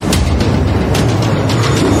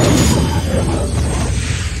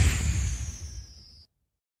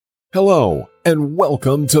Hello, and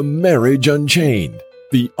welcome to Marriage Unchained,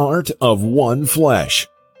 the art of one flesh,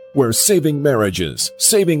 where saving marriages,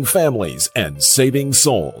 saving families, and saving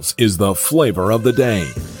souls is the flavor of the day.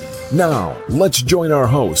 Now, let's join our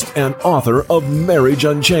host and author of Marriage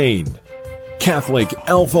Unchained, Catholic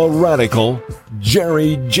Alpha Radical,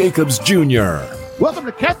 Jerry Jacobs Jr. Welcome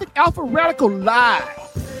to Catholic Alpha Radical Live,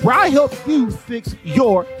 where I help you fix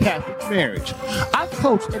your Catholic marriage. I've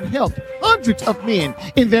coached and helped hundreds of men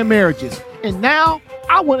in their marriages, and now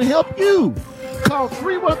I want to help you. Call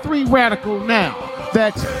 313-RADICAL now.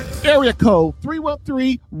 That's area code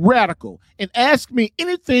 313-RADICAL, and ask me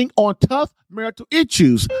anything on tough marital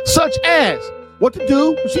issues, such as what to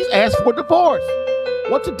do when she's asked for divorce,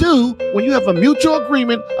 what to do when you have a mutual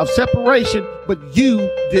agreement of separation but you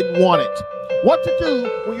didn't want it, what to do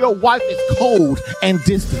when your wife is cold and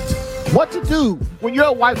distant, what to do when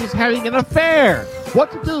your wife is having an affair,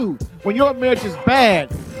 what to do when your marriage is bad,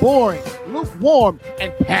 boring, lukewarm,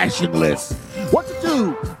 and passionless, what to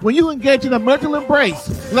do when you engage in a marital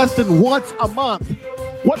embrace less than once a month,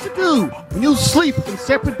 what to do when you sleep in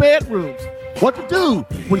separate bedrooms, what to do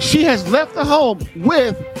when she has left the home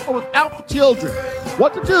with or without the children,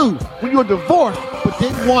 what to do when you're divorced but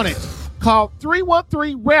didn't want it. Call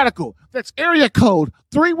 313-RADICAL. That's area code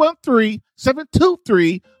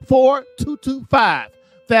 313-723-4225.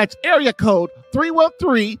 That's area code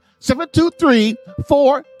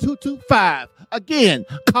 313-723-4225. Again,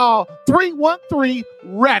 call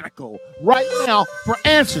 313-RADICAL right now for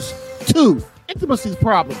answers to intimacy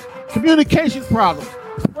problems, communication problems,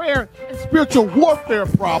 prayer and spiritual warfare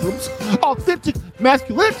problems, authentic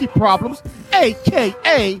masculinity problems,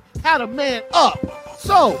 a.k.a. how to man up.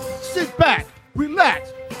 So, sit back,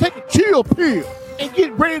 relax, take a chill pill, and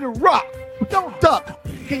get ready to rock. But don't duck.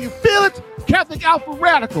 Can you feel it? Catholic Alpha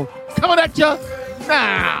Radical coming at you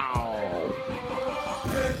now.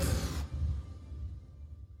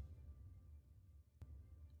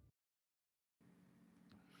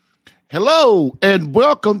 Hello, and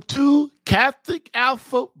welcome to Catholic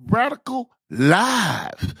Alpha Radical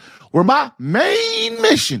Live, where my main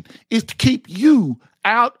mission is to keep you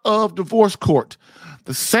out of divorce court.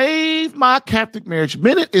 The Save My Catholic Marriage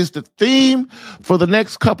Minute is the theme for the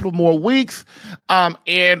next couple of more weeks.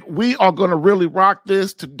 And we are going to really rock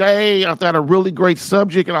this today. I've got a really great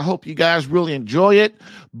subject, and I hope you guys really enjoy it.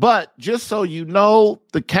 But just so you know,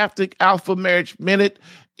 the Catholic Alpha Marriage Minute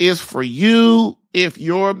is for you if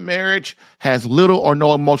your marriage has little or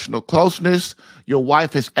no emotional closeness, your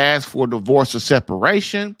wife has asked for divorce or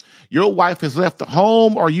separation, your wife has left the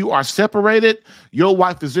home or you are separated, your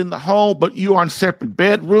wife is in the home but you are in separate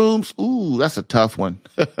bedrooms. Ooh, that's a tough one.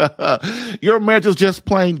 Your marriage is just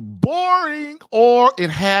plain boring or it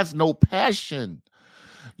has no passion.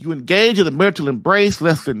 You engage in a marital embrace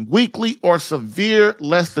less than weekly or severe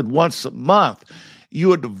less than once a month.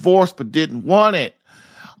 You are divorced but didn't want it.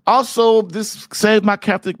 Also, this Save My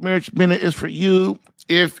Catholic Marriage Minute is for you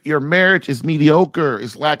if your marriage is mediocre,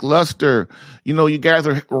 is lackluster, you guys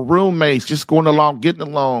are roommates, just going along, getting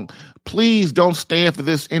along. Please don't stand for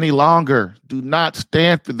this any longer. Do not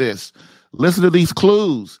stand for this. Listen to these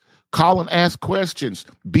clues. Call and ask questions.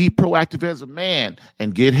 Be proactive as a man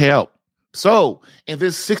and get help. So, in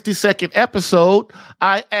this 60-second episode,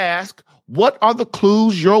 I ask, what are the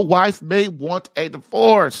clues your wife may want a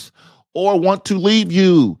divorce or want to leave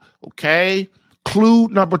you? Okay. Clue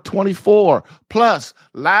number 24, plus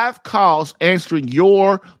live calls answering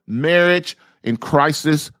your marriage in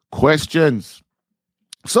crisis questions.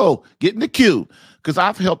 So get in the queue, because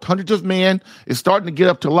I've helped hundreds of men. It's starting to get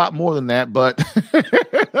up to a lot more than that, but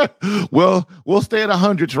we'll stay at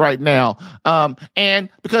hundreds right now. And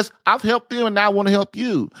because I've helped them and now I want to help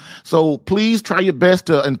you. So please try your best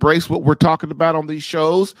to embrace what we're talking about on these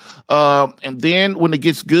shows. And then when it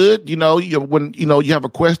gets good, when you have a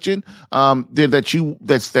question then that's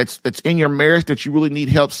in your marriage that you really need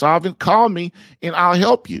help solving, call me and I'll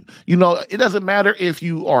help you. It doesn't matter if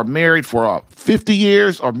you are married for 50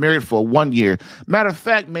 years or married for 1 year. Matter of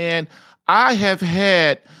fact, man, I have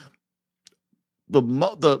had the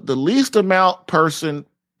least amount person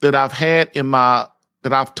that I've had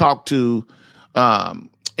that I've talked to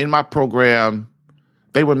in my program.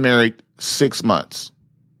 They were married 6 months,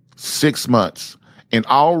 and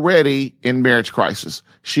already in marriage crisis.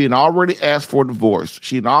 She had already asked for divorce.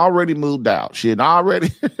 She had already moved out. She had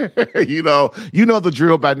already, you know the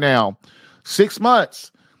drill by now. 6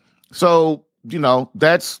 months. So,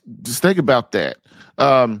 just think about that.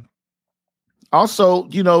 Also,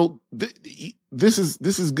 this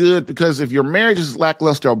is good, because if your marriage is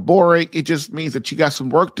lackluster or boring, it just means that you got some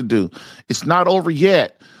work to do. It's not over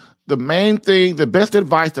yet. the main thing, the best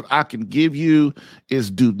advice that I can give you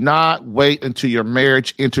is do not wait until your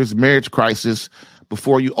marriage enters marriage crisis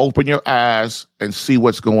before you open your eyes and see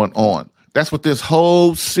what's going on. That's what this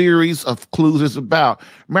whole series of clues is about.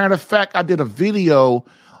 Matter of fact, I did a video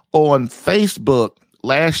on Facebook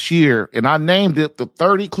last year, and I named it The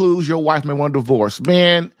 30 Clues Your Wife May Want a Divorce.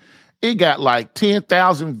 Man, it got like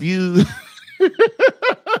 10,000 views.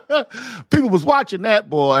 People was watching that,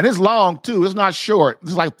 boy, and it's long too. It's not short.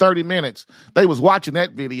 It's like 30 minutes. They was watching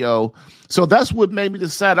that video. So that's what made me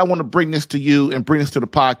decide I want to bring this to you and bring this to the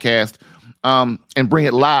podcast and bring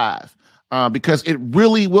it live because it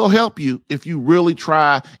really will help you if you really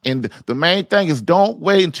try. And the main thing is don't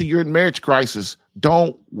wait until you're in marriage crisis.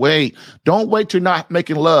 Don't wait. Don't wait till you're not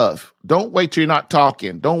making love. Don't wait till you're not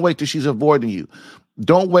talking. Don't wait till she's avoiding you.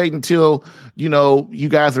 Don't wait until, you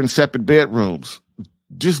guys are in separate bedrooms.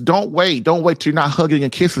 Just don't wait. Don't wait till you're not hugging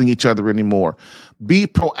and kissing each other anymore. Be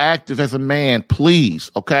proactive as a man,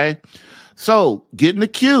 please. Okay. So get in the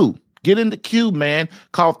queue. Get in the queue, man.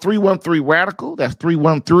 Call 313-RADICAL. That's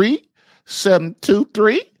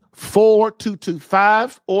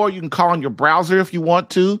 313-723-4225. Or you can call on your browser if you want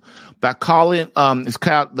to by calling. It's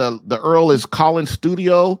called the URL is Call-In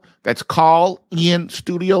Studio. That's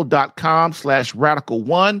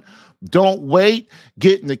callinstudio.com/radical1. Don't wait.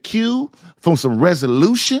 Get in the queue from some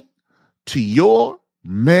resolution to your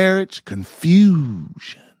marriage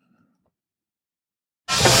confusion.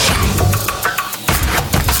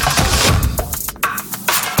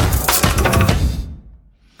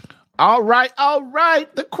 All right.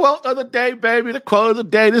 The quote of the day, baby. The quote of the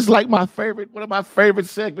day. This is like one of my favorite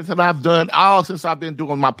segments that I've done all since I've been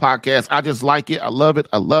doing my podcast. I just like it. I love it.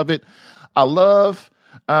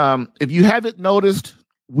 If you haven't noticed,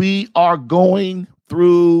 we are going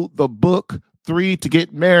through the book 3 to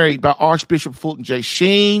Get Married by Archbishop Fulton J.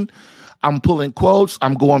 Sheen. I'm pulling quotes.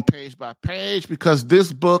 I'm going page by page because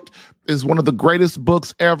this book is one of the greatest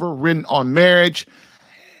books ever written on marriage.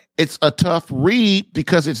 It's a tough read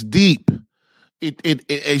because it's deep. It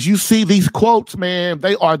as you see these quotes, man,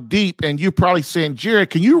 they are deep. And you're probably saying,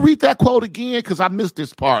 Jared, can you read that quote again? Because I missed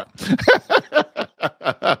this part.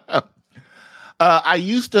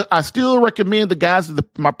 I still recommend the guys in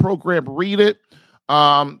my program read it.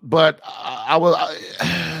 But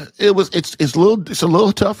it's a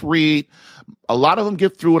little tough read. A lot of them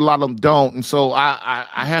get through it, a lot of them don't. And so I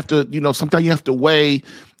have to, sometimes you have to weigh,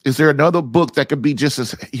 is there another book that could be just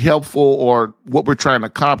as helpful or what we're trying to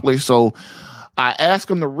accomplish? So I ask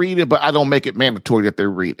them to read it, but I don't make it mandatory that they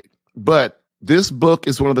read it. But this book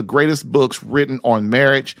is one of the greatest books written on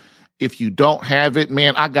marriage. If you don't have it,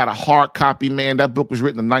 man, I got a hard copy, man. That book was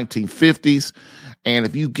written in the 1950s. And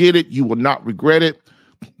if you get it, you will not regret it.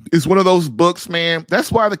 It's one of those books, man.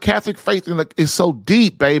 That's why the Catholic faith is so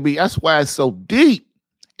deep, baby. That's why it's so deep.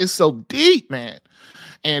 It's so deep, man.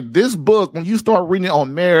 And this book, when you start reading it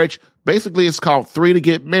on marriage, basically it's called 3 to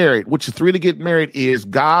Get Married, which 3 to Get Married is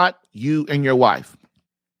God, you, and your wife.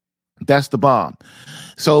 That's the bomb.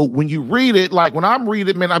 So when you read it, like when I'm reading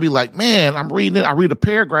it, man, I'll be like, man, I'm reading it. I read a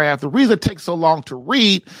paragraph. The reason it takes so long to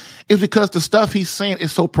read is because the stuff he's saying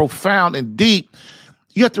is so profound and deep.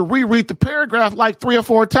 You have to reread the paragraph like 3 or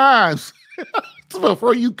 4 times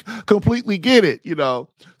before you completely get it,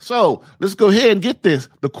 So let's go ahead and get this.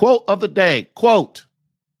 The quote of the day, quote,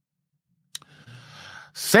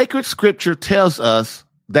 sacred scripture tells us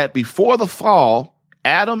that before the fall,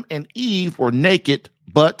 Adam and Eve were naked,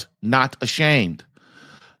 but not ashamed.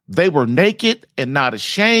 They were naked and not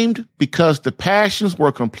ashamed because the passions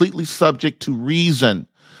were completely subject to reason.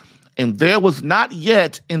 And there was not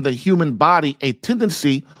yet in the human body a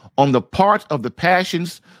tendency on the part of the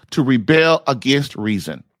passions to rebel against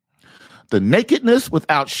reason. The nakedness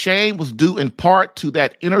without shame was due in part to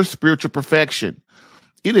that inner spiritual perfection.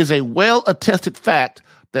 It is a well-attested fact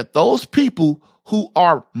that those people who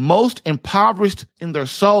are most impoverished in their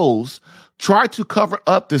souls try to cover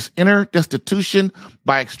up this inner destitution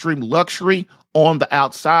by extreme luxury on the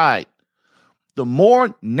outside. The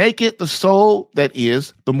more naked the soul that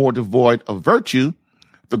is, the more devoid of virtue,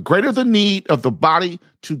 the greater the need of the body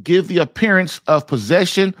to give the appearance of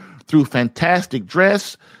possession through fantastic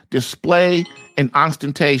dress, display, and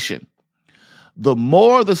ostentation. The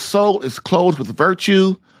more the soul is clothed with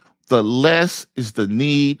virtue, the less is the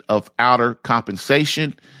need of outer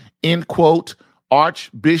compensation. End quote.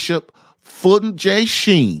 Archbishop Fulton J.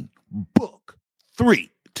 Sheen, book 3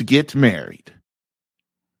 to Get Married.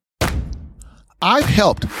 I've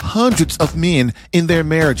helped hundreds of men in their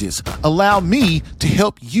marriages. Allow me to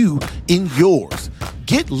help you in yours.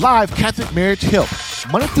 Get live Catholic marriage help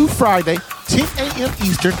Monday through Friday, 10 a.m.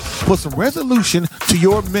 Eastern, for some resolution to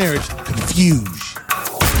your marriage confusion.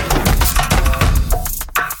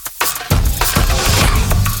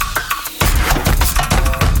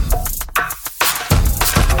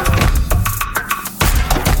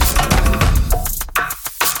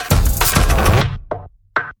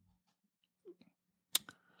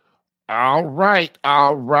 All right,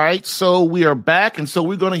 all right. So we are back, and so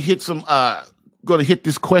we're going to hit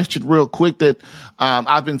this question real quick that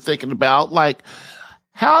I've been thinking about. Like,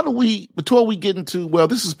 how do we, before we get into, well,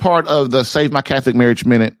 this is part of the Save My Catholic Marriage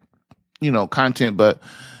Minute, content, but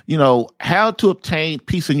how to obtain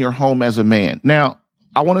peace in your home as a man. Now,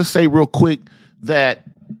 I want to say real quick that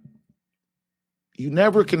you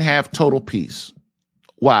never can have total peace.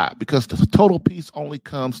 Why? Because the total peace only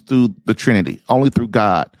comes through the Trinity, only through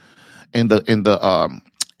God. And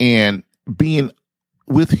being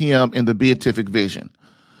with him in the beatific vision.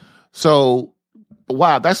 So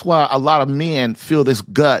that's why a lot of men feel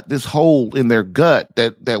this hole in their gut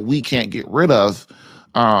that we can't get rid of,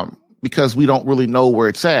 because we don't really know where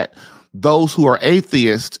it's at. Those who are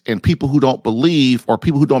atheists and people who don't believe, or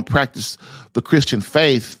people who don't practice the Christian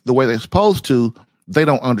faith the way they're supposed to, they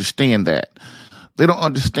don't understand that. They don't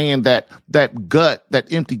understand that gut,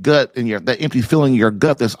 that empty gut that empty feeling in your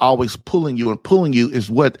gut that's always pulling you is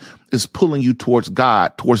what is pulling you towards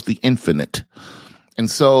God, towards the infinite.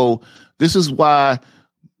 And so this is why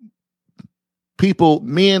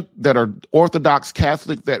men that are Orthodox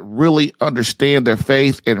Catholic, that really understand their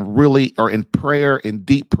faith and really are in prayer, in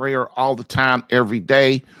deep prayer all the time, every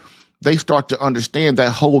day, they start to understand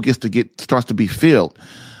that hole starts to be filled.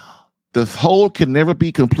 The hole can never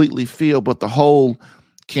be completely filled, but the hole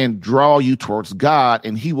can draw you towards God,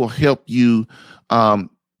 and he will help you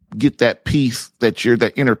get that peace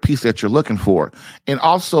that inner peace that you're looking for. And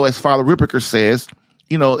also, as Father Ripperker says,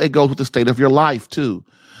 it goes with the state of your life too.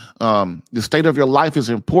 The state of your life is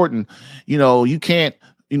important. You can't,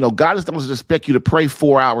 God doesn't expect you to pray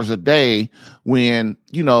 4 hours a day when,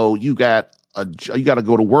 you got to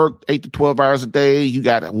go to work 8 to 12 hours a day. You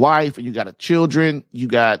got a wife and you got children. You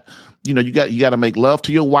got to make love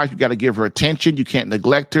to your wife. You got to give her attention. You can't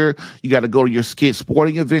neglect her. You got to go to your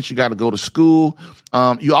sporting events. You got to go to school.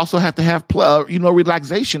 You also have to have,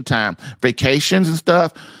 relaxation time, vacations and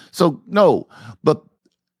stuff. So no, but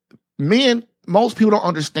most people don't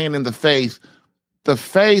understand in the faith. The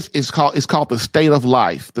faith is called the state of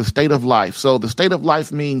life. The state of life. So the state of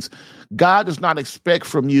life means God does not expect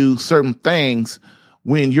from you certain things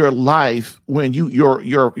when your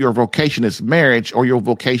vocation is marriage, or your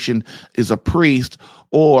vocation is a priest,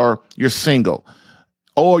 or you're single,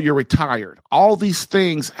 or you're retired. All these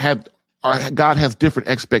things God has different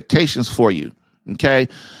expectations for you. Okay.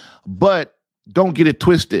 But don't get it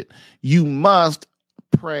twisted. You must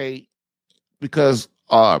pray, because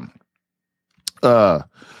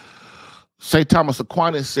St. Thomas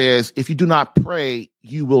Aquinas says, if you do not pray,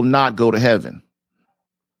 you will not go to heaven.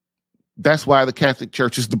 That's why the Catholic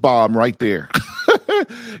Church is the bomb right there.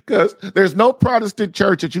 Because there's no Protestant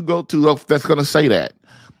church that you go to that's going to say that,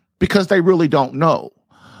 because they really don't know.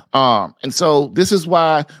 And so this is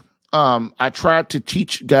why I try to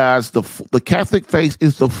teach guys the Catholic faith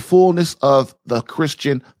is the fullness of the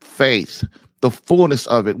Christian faith, the fullness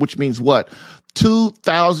of it, which means what?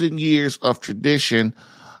 2,000 years of tradition.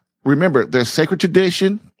 Remember, there's sacred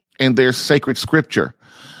tradition and there's sacred scripture.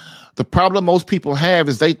 The problem most people have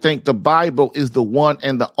is they think the Bible is the one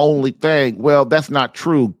and the only thing. Well, that's not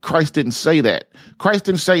true. Christ didn't say that. Christ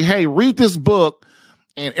didn't say, hey, read this book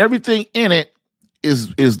and everything in it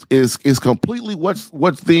is completely what's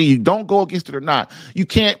there. You don't go against it or not. You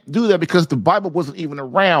can't do that, because the Bible wasn't even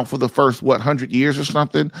around for the first 100 years or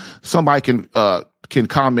something. Somebody can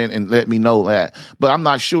comment and let me know that, but I'm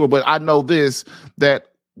not sure. But I know this, that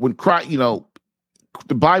when Christ,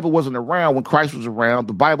 the Bible wasn't around when Christ was around.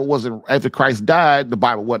 The Bible wasn't, after Christ died, the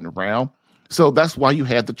Bible wasn't around. So that's why you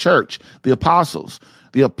had the church, the apostles.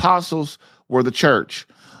 The apostles were the church.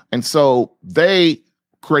 And so they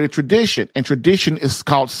created tradition, and tradition is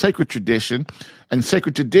called sacred tradition. And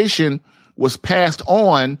sacred tradition was passed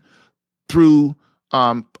on through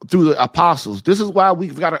the apostles. This is why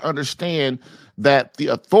we've got to understand that the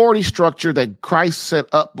authority structure that Christ set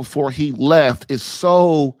up before he left is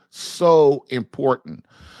so important.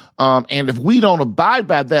 And if we don't abide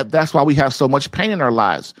by that, that's why we have so much pain in our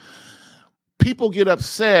lives. People get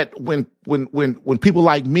upset when people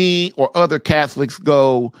like me or other Catholics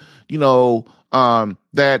go,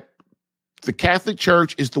 that the Catholic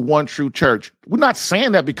Church is the one true church. We're not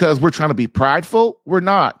saying that because we're trying to be prideful. We're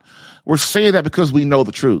not. We're saying that because we know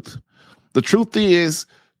the truth. The truth is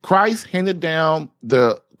Christ handed down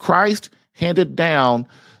the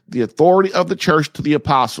authority of the church to the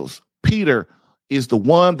apostles. Peter is the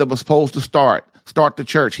one that was supposed to start the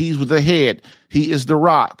church. He was the head. He is the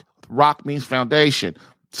rock. Rock means foundation.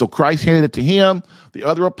 So Christ handed it to him. The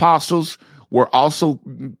other apostles were also,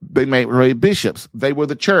 they made bishops. They were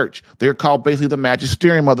the church. They're called basically the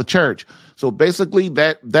magisterium of the church. So basically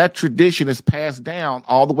that tradition is passed down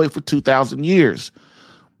all the way for 2,000 years.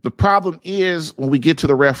 The problem is when we get to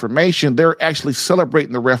the Reformation, they're actually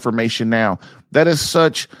celebrating the Reformation now. That is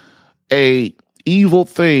such a evil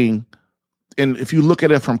thing. And if you look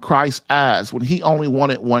at it from Christ's eyes, when he only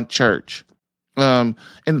wanted one church. And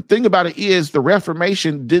the thing about it is the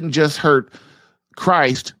Reformation didn't just hurt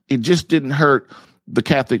Christ. It just didn't hurt the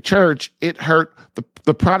Catholic Church. It hurt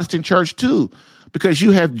the Protestant church too, because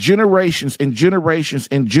you have generations and generations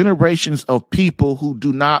and generations of people who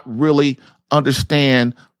do not really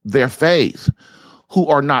understand their faith, who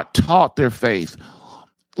are not taught their faith.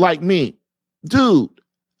 Like me, dude,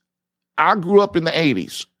 I grew up in the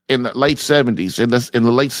 80s, in the late 70s, in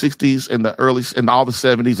the late 60s, in all the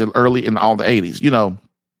 70s and early in all the 80s. You know,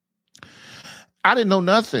 I didn't know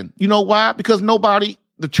nothing. You know why? Because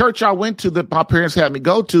the church I went to that my parents had me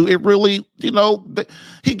go to, it really, you know,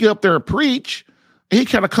 he get up there and preach. He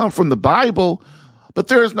kind of come from the Bible, but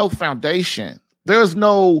there is no foundation. There's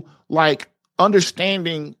no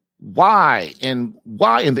understanding why and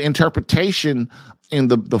the interpretation and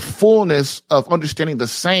the fullness of understanding the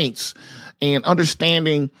saints and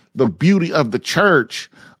understanding the beauty of the church,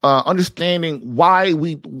 understanding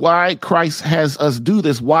why Christ has us do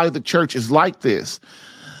this, why the church is like this.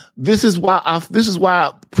 This is why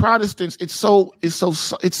Protestants, it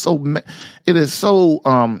is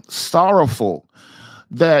so sorrowful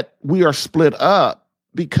that we are split up,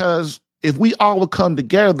 because if we all would come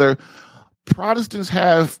together, Protestants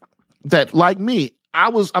have that, like me.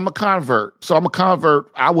 I'm a convert. So I'm a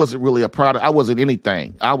convert. I wasn't really a Protestant. I wasn't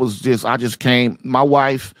anything. I just came. My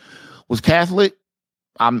wife was Catholic.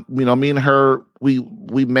 Me and her, we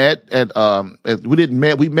met we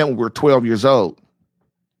met when we were 12 years old.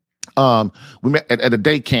 We met at a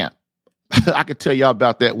day camp. I could tell y'all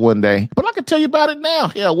about that one day, but I could tell you about it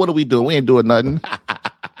now. Yeah, what are we doing? We ain't doing nothing.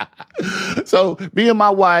 So my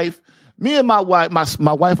wife, my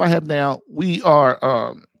wife I have now, we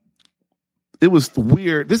are, it was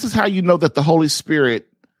weird. This is how you know that the Holy Spirit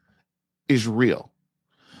is real.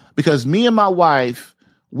 Because me and my wife,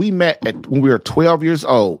 we met when we were 12 years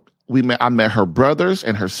old. I met her brothers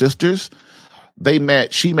and her sisters.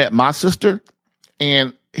 She met my sister.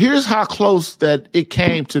 And here's how close that it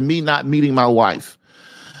came to me not meeting my wife.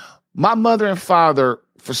 My mother and father,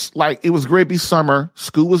 it was Gray summer,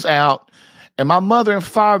 school was out, and my mother and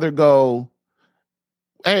father go,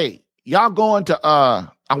 "Hey, y'all going to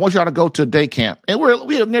I want y'all to go to a day camp." And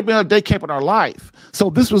we have never been on a day camp in our life.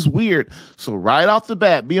 So this was weird. So right off the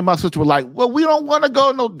bat, me and my sister were like, "Well, we don't want to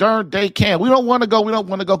go no darn day camp. We don't want to go.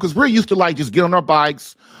 Because we're used to just get on our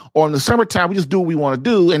bikes, or in the summertime, we just do what we want to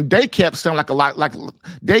do." And day camp sounded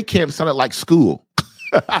like school.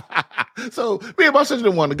 So me and my sister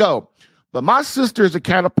didn't want to go. But my sister is the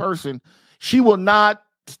kind of person, she will not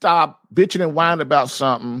stop bitching and whining about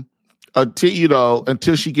something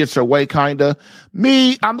until she gets her way, kinda.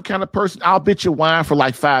 Me, I'm the kind of person, I'll bitch and whine for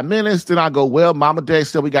 5 minutes, then I'll go, "Well, mom and dad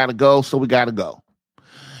said we gotta go, so we gotta go."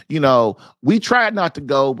 You know, we tried not to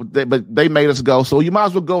go, but they made us go. So you might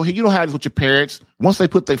as well go ahead. You know how it is with your parents. Once they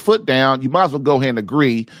put their foot down, you might as well go ahead and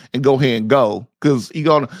agree and go ahead and go. Because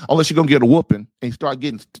unless you're gonna get a whooping and start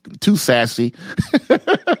getting too sassy.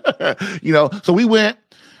 So we went.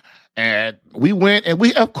 And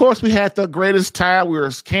we, of course, we had the greatest time. We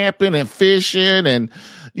were camping and fishing, and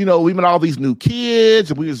we met all these new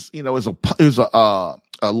kids. And we was, it was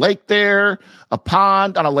a lake there, a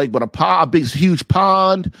pond, not a lake, but a big, huge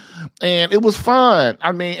pond, and it was fun.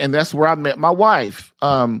 And that's where I met my wife.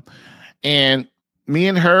 And me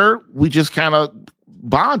and her, we just kind of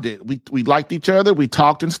bonded. We liked each other. We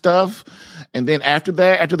talked and stuff. And then after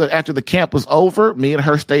that, after the camp was over, me and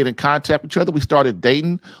her stayed in contact with each other. We started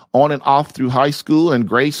dating on and off through high school and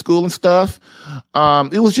grade school and stuff.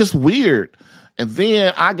 It was just weird. And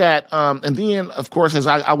then of course, as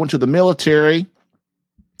I went to the military,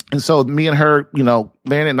 and so me and her,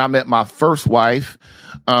 landed, and I met my first wife.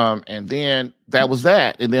 And then that was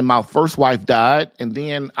that. And then my first wife died. And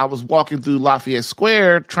then I was walking through Lafayette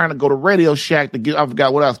Square trying to go to Radio Shack I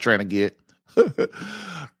forgot what I was trying to get.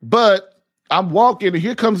 But I'm walking, and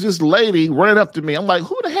here comes this lady running up to me. I'm like,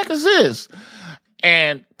 "Who the heck is this?"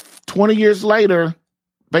 And 20 years later,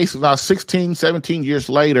 basically about 16, 17 years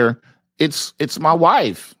later, it's my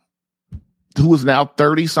wife, who is now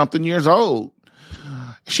 30-something years old.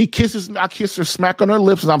 She kisses me. I kiss her, smack on her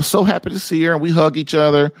lips, and I'm so happy to see her, and we hug each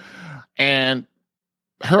other. And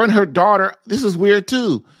her and her daughter, this is weird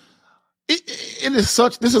too. This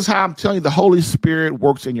is how I'm telling you the Holy Spirit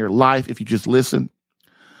works in your life if you just listen.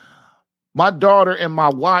 my daughter and my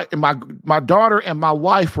wife and my daughter and my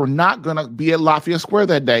wife were not going to be at Lafayette Square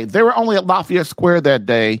that day. They were only at Lafayette Square that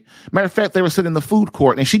day. Matter of fact, they were sitting in the food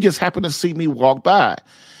court, and she just happened to see me walk by.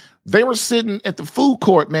 They were sitting at the food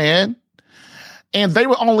court, man. And they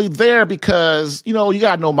were only there because, you know, you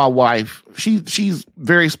got to know my wife. She's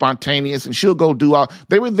very spontaneous, and she'll go do all.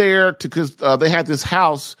 They were there because they had this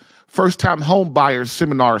house, first-time home buyers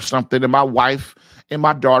seminar or something, and my wife and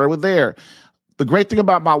my daughter were there. The great thing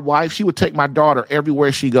about my wife, she would take my daughter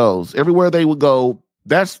everywhere she goes. Everywhere they would go,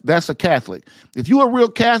 that's a Catholic. If you're a real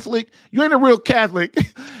Catholic, you ain't a real Catholic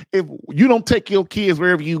if you don't take your kids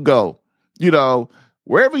wherever you go. You know,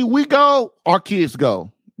 wherever we go, our kids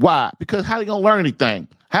go. Why? Because how they gonna learn anything?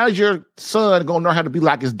 How's your son gonna learn how to be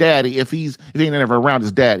like his daddy if he ain't ever around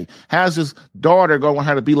his daddy? How's his daughter gonna learn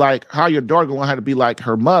how to be like, how your daughter gonna learn how to be like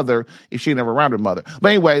her mother if she ain't never around her mother? But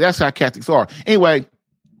anyway, that's how Catholics are. Anyway,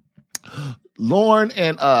 Lauren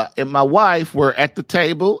and my wife were at the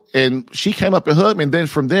table, and she came up and hugged me. And then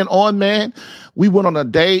from then on, man, we went on a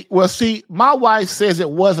date. Well, see, my wife says it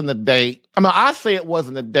wasn't a date. I mean, I say it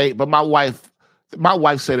wasn't a date, but my wife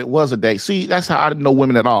said it was a date. See, that's how I didn't know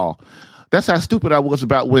women at all. That's how stupid I was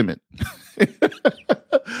about women.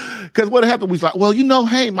 Because what happened was like, well, you know,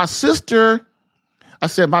 hey, my sister, I'm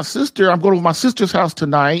going to my sister's house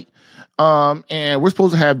tonight. And we're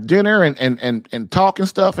supposed to have dinner and talk and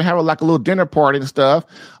stuff and have like a little dinner party and stuff.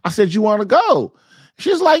 I said, you want to go?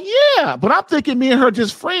 She's like, yeah, but I'm thinking me and her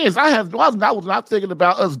just friends. I was not thinking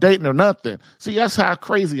about us dating or nothing. See, that's how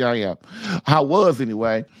crazy I am. I was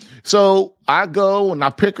anyway. So I go and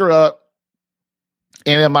I pick her up,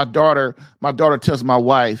 and then my daughter tells my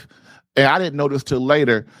wife, and I didn't know this till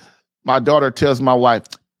later. My daughter tells my wife,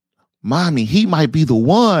 Mommy, he might be the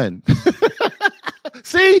one.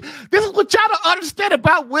 See, this is what y'all don't understand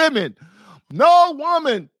about women. No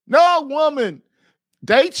woman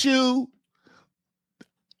dates you,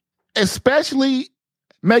 especially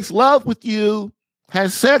makes love with you,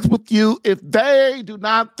 has sex with you, if they do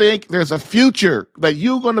not think there's a future, that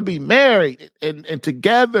you're going to be married and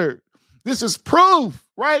together. This is proof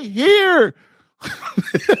right here.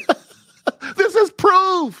 This is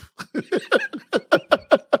proof.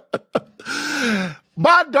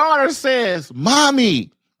 My daughter says,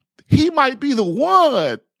 Mommy, he might be the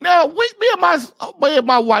one. Now, me and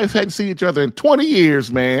my wife hadn't seen each other in 20 years,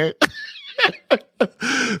 man.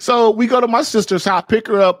 So we go to my sister's house, pick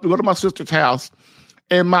her up, we go to my sister's house,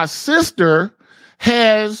 and my sister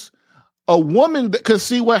has a woman because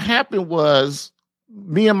see, what happened was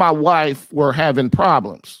me and my wife were having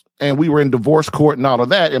problems, and we were in divorce court and all of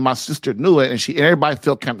that, and my sister knew it, and everybody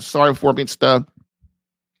felt kind of sorry for me and stuff.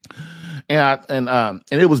 And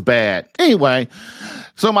it was bad. Anyway,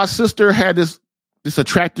 so my sister had this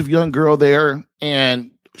attractive young girl there,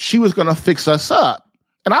 and she was going to fix us up.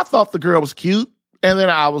 And I thought the girl was cute. And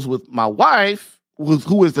then I was with my wife,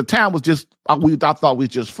 who at the time was just, I thought we were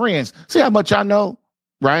just friends. See how much I know,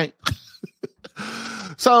 right?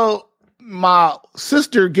 So my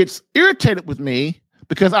sister gets irritated with me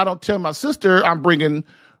because I don't tell my sister I'm bringing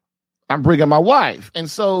my wife. And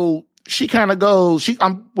so she kind of goes, at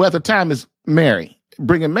the time is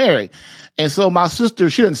bringing Mary. And so my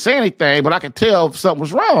sister, she didn't say anything, but I could tell if something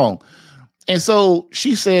was wrong. And so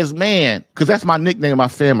she says, man, because that's my nickname in my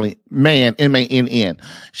family, man, M-A-N-N.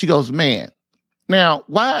 She goes, man. Now,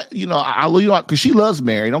 why, because she loves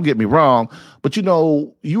Mary, don't get me wrong, but you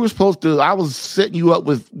were supposed to, I was setting you up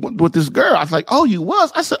with this girl. I was like, oh, you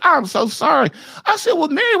was? I said, I'm so sorry. I said, well,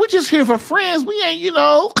 Mary, we're just here for friends. We ain't,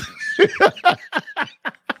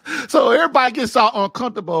 So everybody gets all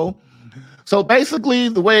uncomfortable. So basically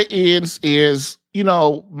the way it ends is,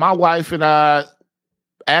 my wife and I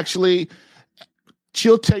actually,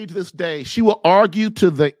 she'll tell you to this day, she will argue to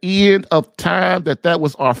the end of time that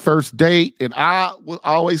was our first date. And I will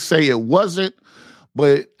always say it wasn't.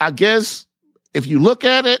 But I guess if you look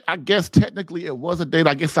at it, I guess technically it was a date.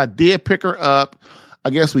 I guess I did pick her up. I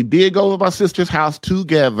guess we did go to my sister's house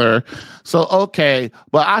together. So, okay.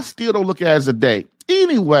 But I still don't look at it as a date.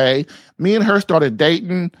 Anyway, me and her started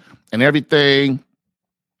dating and everything.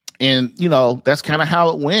 And, that's kind of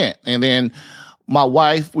how it went. And then my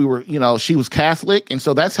wife, we were, she was Catholic. And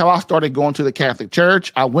so that's how I started going to the Catholic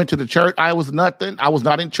church. I went to the church. I was nothing. I was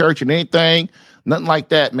not in church and anything. Nothing like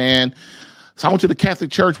that, man. So I went to the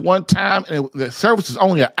Catholic church one time and the service was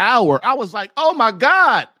only an hour. I was like, oh my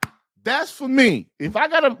God, that's for me. If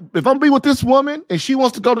I'm be with this woman and she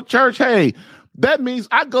wants to go to church, hey, that means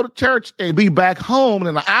I go to church and be back home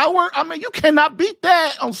in an hour. I mean, you cannot beat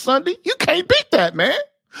that on Sunday. You can't beat that, man.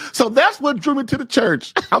 So that's what drew me to the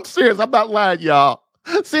church. I'm serious. I'm not lying, y'all.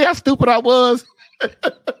 See how stupid I was?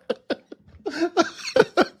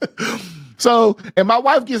 So, and my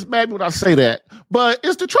wife gets mad at me when I say that, but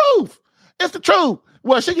it's the truth. It's the truth.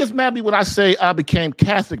 Well, she gets mad at me when I say I became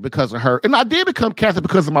Catholic because of her. And I did become Catholic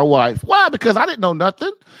because of my wife. Why? Because I didn't know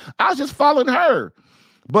nothing. I was just following her.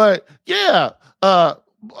 But yeah,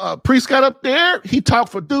 priest got up there. He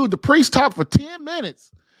talked the priest talked for 10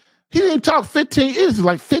 minutes. He didn't talk 15. It was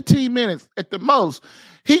like 15 minutes at the most.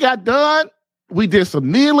 He got done. We did some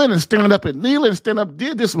kneeling and standing up and kneeling and standing up,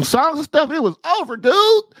 did some songs and stuff. It was over,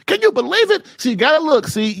 dude. Can you believe it? See, you got to look.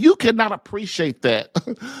 See, you cannot appreciate that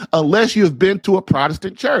unless you've been to a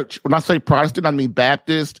Protestant church. When I say Protestant, I mean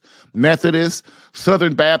Baptist, Methodist,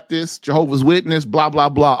 Southern Baptist, Jehovah's Witness, blah, blah,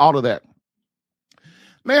 blah, all of that.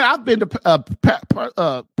 Man, I've been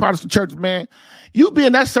to Protestant churches, man. You be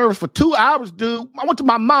in that service for 2 hours, dude. I went to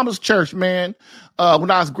my mama's church, man, when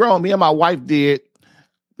I was growing. Me and my wife did.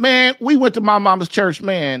 Man, we went to my mama's church,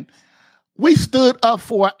 man. We stood up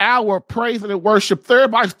for an hour praising and worship.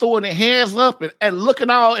 Everybody's throwing their hands up and looking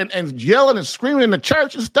out and yelling and screaming in the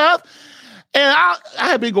church and stuff. And I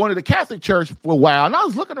had been going to the Catholic church for a while, and I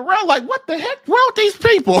was looking around like, what the heck wrong with these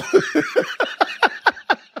people?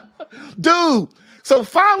 Dude. So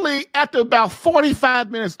finally, after about 45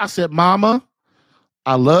 minutes, I said, Mama,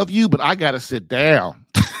 I love you, but I got to sit down.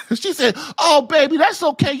 She said, oh, baby, that's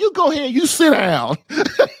okay. You go ahead. You sit down.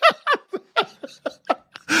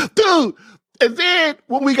 Dude. And then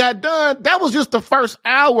when we got done, that was just the first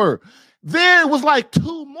hour. Then it was like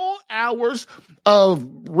 2 more hours of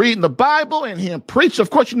reading the Bible and him preach. Of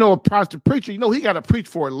course, you know, a Protestant preacher, you know, he got to preach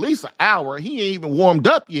for at least an hour. He ain't even warmed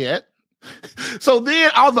up yet. So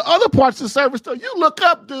then all the other parts of the service, though, you look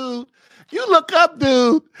up, dude.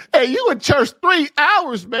 Hey, you in church 3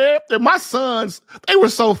 hours, man. And my sons, they were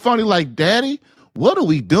so funny, like, Daddy, what are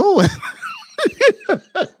we doing?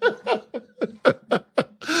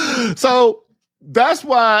 So that's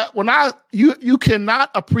why when you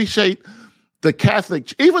cannot appreciate the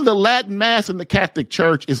Catholic, even the Latin Mass in the Catholic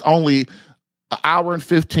Church is only an hour and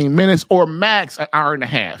 15 minutes or max an hour and a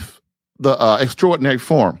half, the extraordinary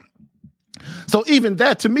form. So even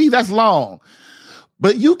that, to me, that's long.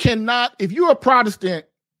 But you cannot, if you're a Protestant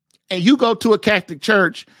and you go to a Catholic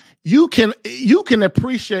church, you can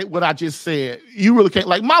appreciate what I just said. You really can't.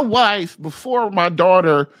 Like my wife, before my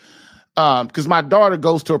daughter, because my daughter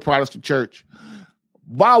goes to a Protestant church,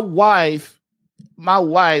 my wife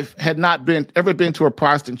had not ever been to a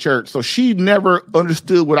Protestant church, so she never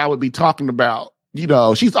understood what I would be talking about. You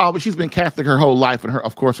know, she's been Catholic her whole life, and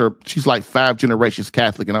she's like 5 generations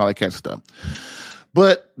Catholic and all that kind of stuff.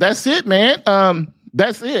 But that's it, man.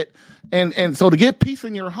 That's it. And so to get peace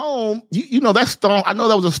in your home, you know, that's strong. I know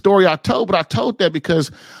that was a story I told, but I told that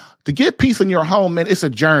because to get peace in your home, man, it's a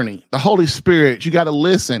journey. The Holy Spirit, you got to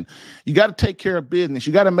listen. You got to take care of business.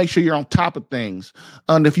 You got to make sure you're on top of things.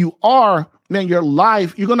 And if you are, man, your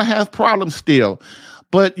life, you're going to have problems still,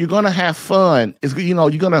 but you're going to have fun.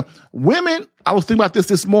 Women, I was thinking about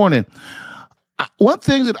this morning. One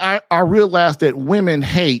thing that I realized that women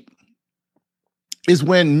hate is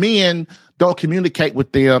when men don't communicate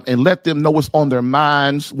with them and let them know what's on their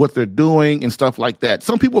minds, what they're doing and stuff like that.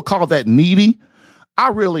 Some people call that needy. I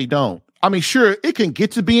really don't. I mean, sure, it can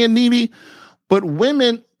get to being needy, but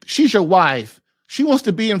women, she's your wife. She wants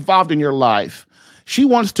to be involved in your life. She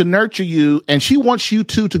wants to nurture you, and she wants you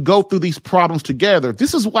to go through these problems together.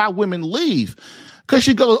 This is why women leave, because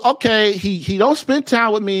she goes, okay, he don't spend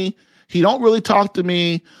time with me. He don't really talk to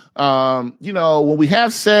me. When we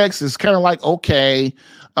have sex, it's kind of like, okay.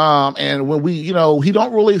 And when he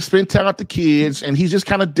don't really spend time with the kids, and he's just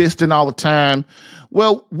kind of distant all the time.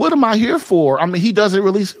 Well, what am I here for? I mean, he doesn't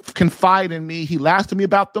really confide in me. He lies to me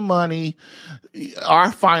about the money. He's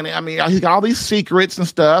got all these secrets and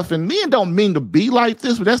stuff. And men don't mean to be like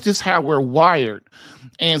this, but that's just how we're wired.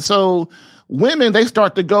 And so women, they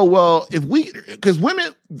start to go, well, because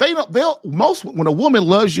women, when a woman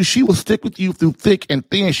loves you, she will stick with you through thick and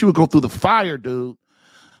thin. She will go through the fire, dude.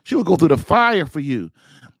 She will go through the fire for you.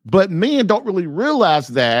 But men don't really realize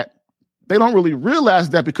that. They don't really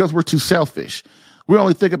realize that because we're too selfish. We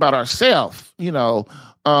only think about ourselves,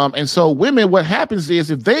 and so women, what happens is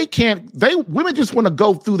if women just want to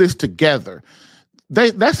go through this together.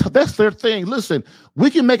 That's their thing. Listen, we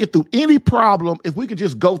can make it through any problem if we can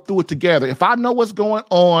just go through it together. If I know what's going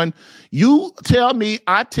on, you tell me,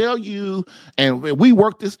 I tell you, and we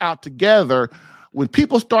work this out together. When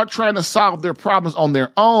people start trying to solve their problems on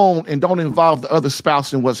their own and don't involve the other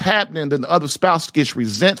spouse in what's happening, then the other spouse gets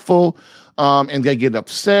resentful, and they get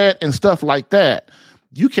upset and stuff like that.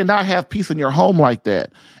 You cannot have peace in your home like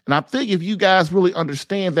that. And I think if you guys really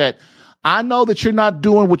understand that, I know that you're not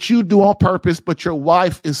doing what you do on purpose, but your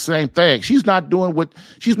wife is the same thing. She's not doing what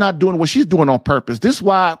she's doing on purpose. This is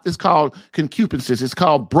why it's called concupiscence. It's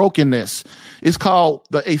called brokenness. It's called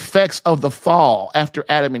the effects of the fall after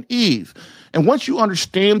Adam and Eve. And once you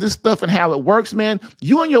understand this stuff and how it works, man,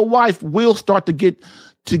 you and your wife will start to get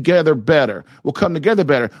together better, will come together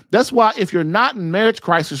better. That's why if you're not in marriage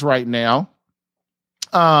crisis right now,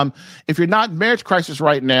 it's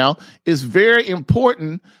very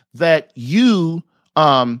important that you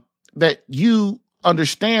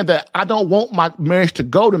understand that I don't want my marriage to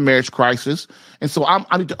go to marriage crisis. And so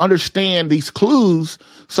I need to understand these clues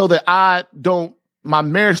so that my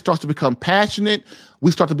marriage starts to become passionate.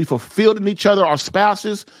 We start to be fulfilled in each other, our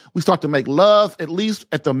spouses. We start to make love at least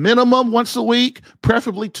at the minimum once a week,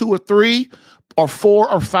 preferably 2 or 3 or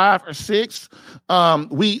 4 or 5 or 6. We're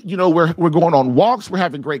going on walks. We're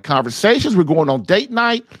having great conversations. We're going on date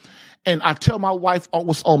night. And I tell my wife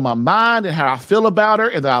what's on my mind and how I feel about her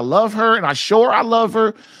and that I love her and I show her I love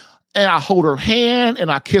her and I hold her hand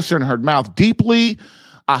and I kiss her in her mouth deeply.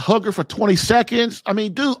 I hug her for 20 seconds. I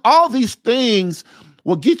mean, dude, all these things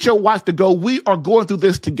will get your wife to go, we are going through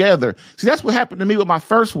this together. See, that's what happened to me with my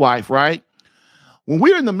first wife, right? When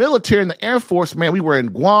we were in the military, in the Air Force, man, we were in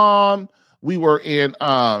Guam. We were in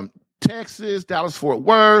Texas, Dallas, Fort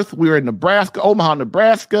Worth. We were in Nebraska, Omaha,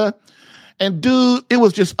 Nebraska. And dude, it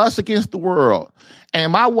was just us against the world.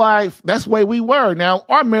 And my wife, that's the way we were. Now,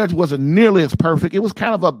 our marriage wasn't nearly as perfect. It was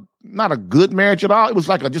kind of not a good marriage at all. It was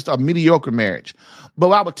like just a mediocre marriage. But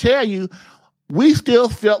I would tell you, we still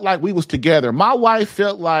felt like we was together. My wife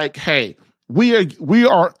felt like, hey, we are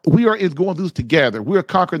going through this together. We are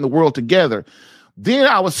conquering the world together. Then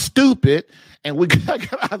I was stupid, and we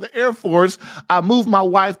got out of the Air Force. I moved my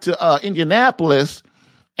wife to Indianapolis,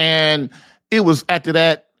 and it was after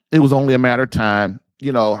that. It was only a matter of time.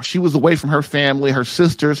 You know, she was away from her family, her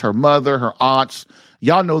sisters, her mother, her aunts.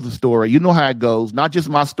 Y'all know the story. You know how it goes. Not just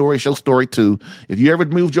my story, it's your story too. If you ever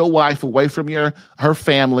moved your wife away from her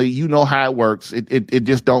family, you know how it works. It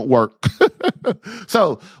just don't work.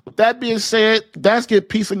 So with that being said, that's get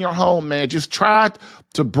peace in your home, man. Just try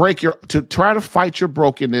to fight your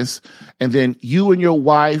brokenness, and then you and your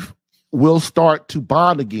wife will start to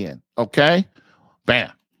bond again. Okay?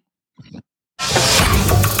 Bam.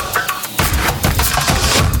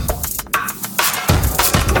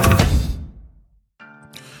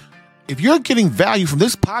 If you're getting value from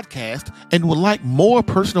this podcast and would like more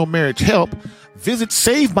personal marriage help, visit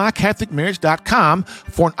SaveMyCatholicMarriage.com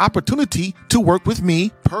for an opportunity to work with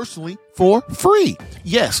me personally for free.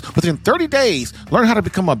 Yes, within 30 days, learn how to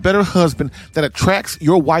become a better husband that attracts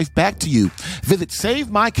your wife back to you. Visit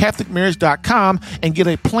SaveMyCatholicMarriage.com and get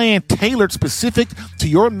a plan tailored specific to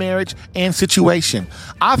your marriage and situation.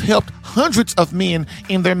 I've helped hundreds of men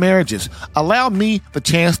in their marriages. Allow me the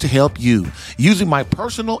chance to help you using my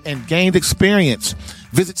personal and gained experience.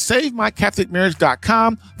 Visit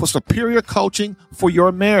SaveMyCatholicMarriage.com for superior coaching for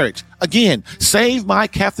your marriage. Again,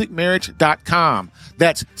 SaveMyCatholicMarriage.com.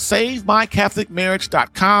 That's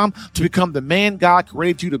SaveMyCatholicMarriage.com to become the man God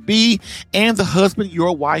created you to be and the husband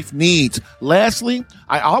your wife needs. Lastly,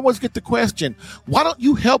 I always get the question, why don't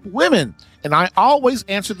you help women? And I always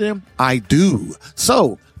answer them, I do.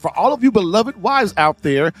 So, for all of you beloved wives out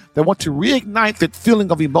there that want to reignite that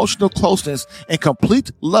feeling of emotional closeness and complete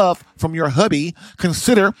love from your hubby,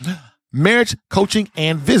 consider marriage coaching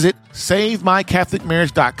and visit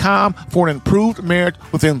SaveMyCatholicMarriage.com for an improved marriage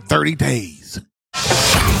within 30 days.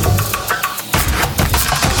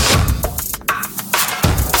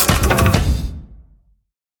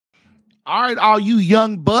 All right, all you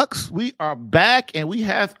young bucks, we are back and we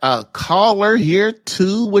have a caller here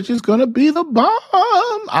too, which is going to be the bomb.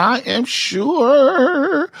 I am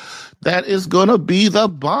sure that is going to be the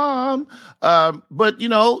bomb. But, you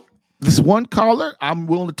know, this one caller, I'm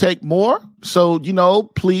willing to take more. So, you know,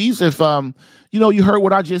 please, if, you heard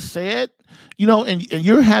what I just said, and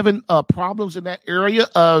you're having problems in that area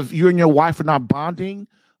of you and your wife are not bonding,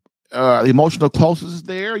 emotional closeness is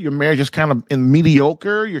there. Your marriage is kind of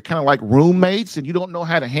mediocre. You're kind of like roommates and you don't know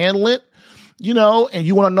how to handle it, and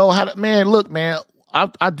you want to know how to, man, look, man,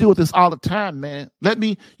 I deal with this all the time, man. Let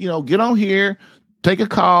me, get on here, take a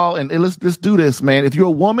call and let's do this, man. If you're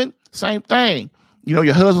a woman, same thing.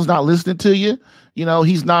 Your husband's not listening to you.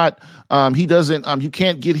 He's not, he doesn't, you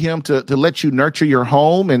can't get him to let you nurture your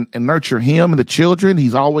home and nurture him and the children.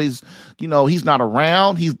 He's always, he's not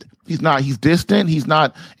around. He's distant. He's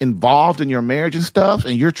not involved in your marriage and stuff.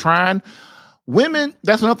 And you're trying. Women,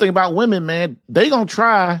 that's another thing about women, man. They gonna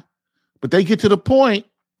try, but they get to the point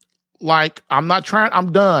like, I'm not trying.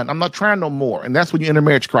 I'm done. I'm not trying no more. And that's when you enter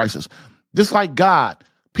marriage crisis. Just like God,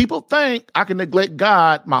 People think I can neglect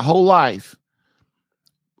God my whole life.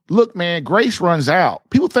 Look, man, grace runs out.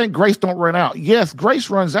 People think grace don't run out. Yes, grace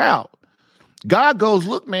runs out. God goes,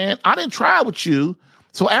 look, man, I didn't try with you.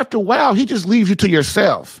 So after a while, he just leaves you to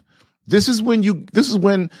yourself. This is when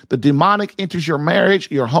the demonic enters your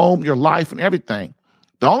marriage, your home, your life, and everything.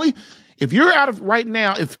 If you're out of right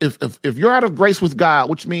now, if you're out of grace with God,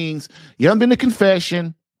 which means you haven't been to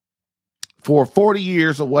confession for 40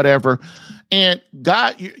 years or whatever, and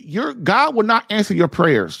God will not answer your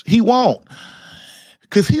prayers. He won't.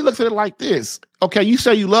 Because he looks at it like this. Okay, you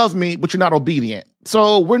say you love me, but you're not obedient.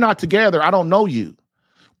 So we're not together. I don't know you.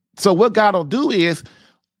 So what God will do is,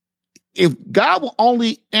 if God will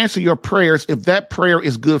only answer your prayers if that prayer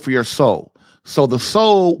is good for your soul. So the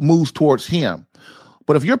soul moves towards him.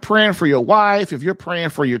 But if you're praying for your wife, if you're praying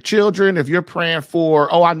for your children, if you're praying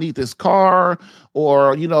for, I need this car,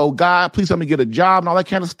 or, God, please let me get a job and all that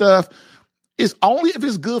kind of stuff, it's only if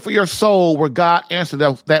it's good for your soul where God answered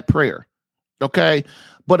that prayer. Okay.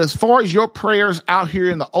 But as far as your prayers out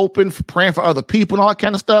here in the open, for praying for other people and all that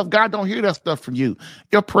kind of stuff, God don't hear that stuff from you.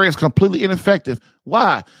 Your prayer is completely ineffective.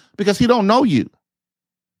 Why? Because he don't know you.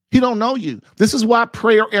 He don't know you. This is why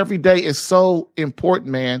prayer every day is so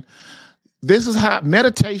important, man. This is how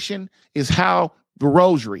meditation is, how the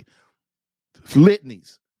rosary,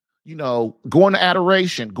 litanies, going to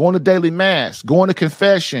adoration, going to daily mass, going to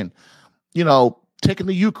confession, taking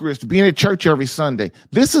the Eucharist, being at church every Sunday.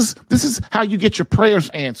 This is how you get your prayers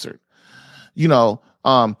answered. So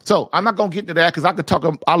I'm not going to get into that because I could talk.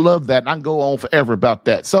 I love that. And I can go on forever about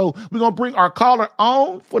that. So we're going to bring our caller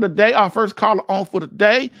on for the day, our first caller on for the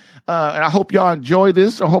day. And I hope y'all enjoy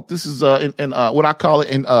this. I hope this is in what I call it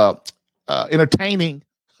entertaining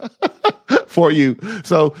for you.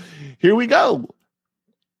 So here we go.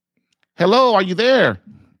 Hello, are you there?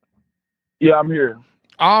 Yeah, I'm here.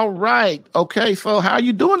 All right. Okay. So how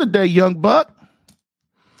you doing today, young buck?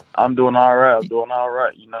 I'm doing all right.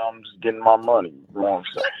 I'm just getting my money. You know what I'm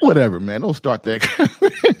saying? Whatever, man. Don't start that.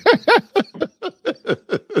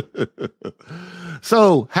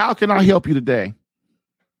 So how can I help you today?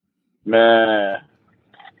 Man.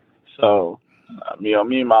 So, me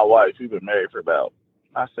and my wife, we've been married for about,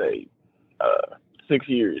 6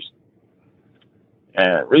 years.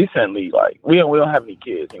 And recently, we don't have any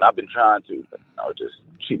kids. I've been trying to, but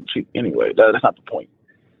she anyway, that's not the point.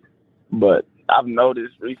 But I've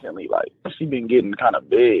noticed recently, she's been getting kind of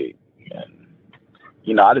big,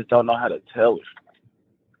 and I just don't know how to tell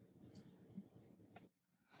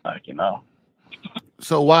her.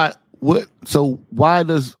 So why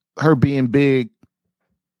does her being big?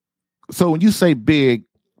 So when you say big,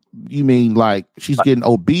 you mean she's getting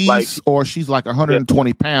obese, or she's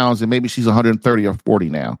 120 pounds and maybe she's 130 or 40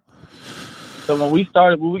 now? So when we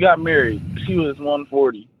got married, she was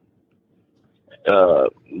 140.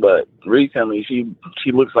 But recently she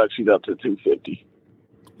looks like she's up to 250.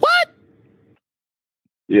 What?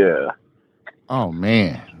 Yeah. Oh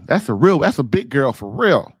man, that's a big girl for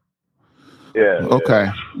real. Yeah. Okay.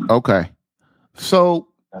 Yeah. Okay. So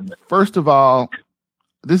first of all,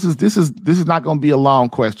 this is not going to be a long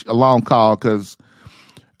call, because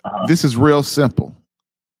this is real simple.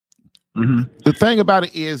 Mm-hmm. The thing about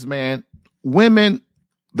it is, man, women,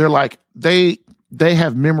 they're they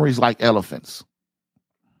have memories like elephants.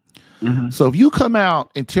 Mm-hmm. So if you come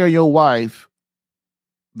out and tell your wife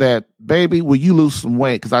that, baby, will you lose some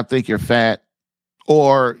weight because I think you're fat,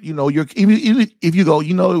 or you're even if you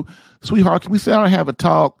go, sweetheart, can we sit down and have a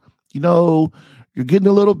talk? You're getting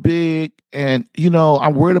a little big, and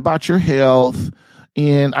I'm worried about your health,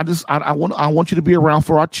 and I want you to be around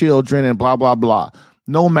for our children, and blah blah blah.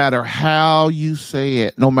 No matter how you say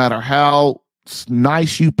it, no matter how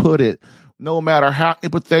nice you put it, no matter how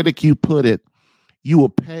empathetic you put it, you will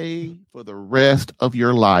pay for the rest of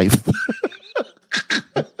your life.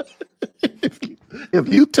 If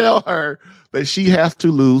you tell her that she has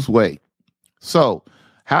to lose weight. So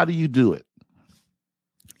how do you do it?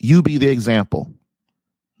 You be the example.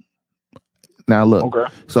 Now look,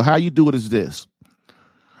 okay. So how you do it is this.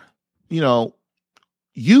 You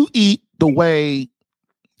eat the way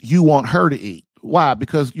you want her to eat. Why?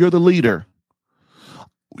 Because you're the leader.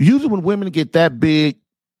 Usually when women get that big,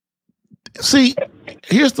 see,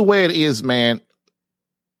 here's the way it is, man.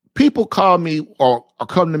 People call me or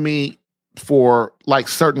come to me for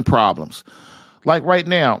certain problems. Like right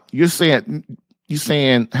now, you're saying,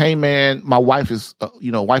 hey man, my wife is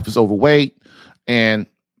overweight and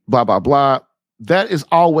blah, blah, blah. That is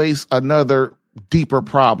always another deeper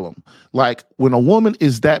problem. Like when a woman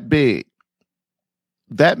is that big,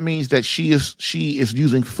 that means that she is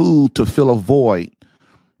using food to fill a void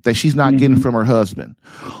that she's not getting from her husband.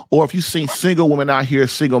 Or if you see single women out here,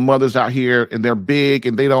 single mothers out here, and they're big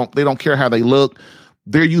and they don't care how they look,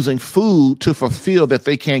 they're using food to fulfill that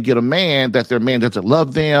they can't get a man, that their man doesn't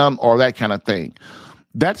love them or that kind of thing.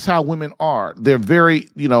 That's how women are. They're very,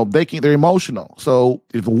 they're emotional. So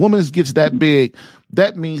if a woman gets that big,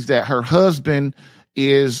 that means that her husband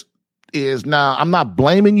is now, I'm not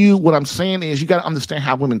blaming you. What I'm saying is you got to understand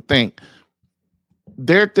how women think.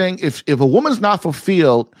 Their thing, if a woman's not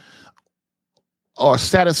fulfilled or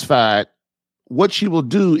satisfied, what she will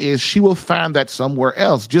do is she will find that somewhere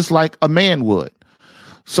else, just like a man would.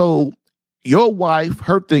 So your wife,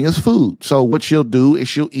 her thing is food. So what she'll do is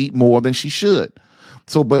she'll eat more than she should.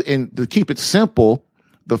 So, to keep it simple,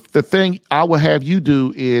 the thing I will have you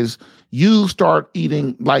do is you start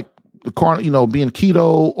eating like being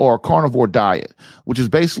keto or carnivore diet, which is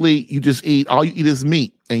basically all you eat is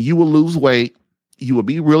meat, and you will lose weight. You will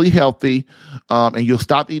be really healthy, and you'll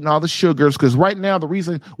stop eating all the sugars. Because right now, the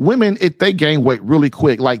reason women, they gain weight really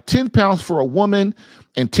quick, like 10 pounds for a woman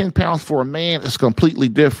and 10 pounds for a man is completely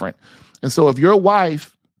different. And so if your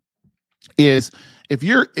wife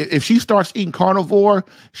if she starts eating carnivore,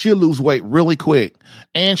 she'll lose weight really quick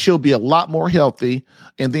and she'll be a lot more healthy.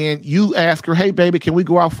 And then you ask her, hey, baby, can we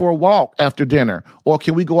go out for a walk after dinner? Or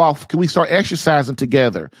can we start exercising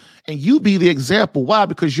together? And you be the example. Why?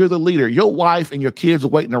 Because you're the leader. Your wife and your kids are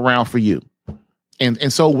waiting around for you.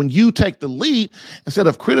 And so when you take the lead, instead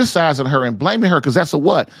of criticizing her and blaming her, because that's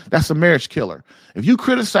a marriage killer. If you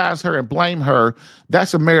criticize her and blame her,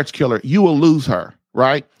 that's a marriage killer. You will lose her,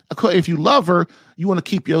 right? If you love her, you want to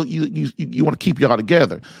keep you want to keep y'all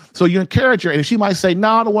together. So you encourage her, and she might say, "No,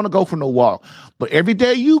 I don't want to go for no walk." But every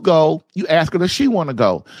day you go, you ask her, does she want to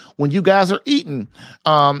go? When you guys are eating,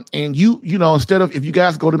 and instead of if you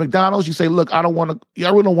guys go to McDonald's, you say, "Look, I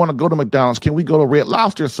really don't want to go to McDonald's. Can we go to Red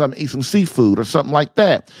Lobster or something, eat some seafood or something like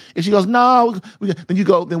that?" And she goes, "No." Then you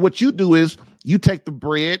go. Then what you do is you take the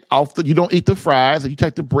bread off you don't eat the fries, and you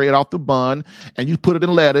take the bread off the bun and you put it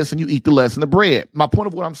in lettuce and you eat the lettuce and the bread. My point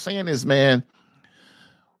of what I'm saying is, man,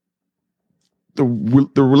 the rule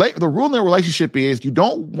in the relationship is you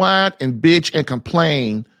don't whine and bitch and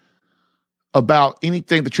complain about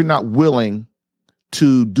anything that you're not willing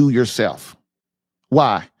to do yourself.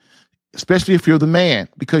 Why? Especially if you're the man,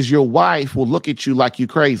 because your wife will look at you like you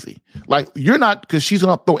crazy. Like you're not, because she's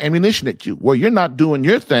going to throw ammunition at you. Well, you're not doing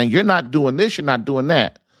your thing. You're not doing this. You're not doing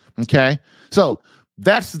that. Okay. So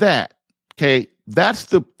that's that. Okay.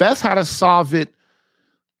 That's how to solve it,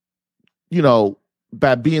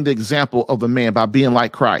 by being the example of a man, by being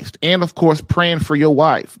like Christ. And of course, praying for your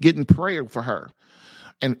wife, getting prayer for her,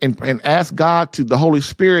 and ask God the Holy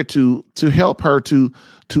Spirit to help her to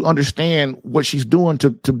understand what she's doing to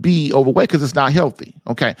be overweight, because it's not healthy.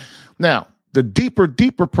 Okay. Now, the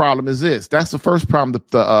deeper problem is this. That's the first problem,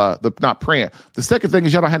 the not praying. The second thing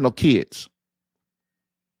is y'all don't have no kids.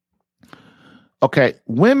 Okay.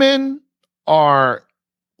 Women are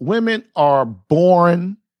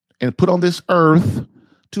born and put on this earth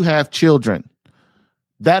to have children.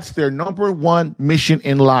 That's their number one mission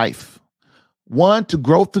in life. One, to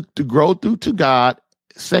grow through to God.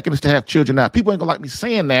 Second is to have children. Now, people ain't gonna like me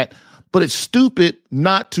saying that, but it's stupid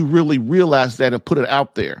not to really realize that and put it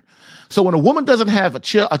out there. So when a woman doesn't have a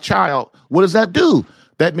child, what does that do?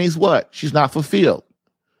 That means what? She's not fulfilled.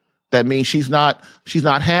 That means she's not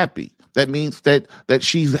happy. That means that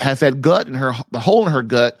she has that gut in her, the hole in her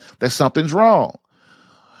gut, that something's wrong.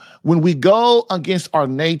 When we go against our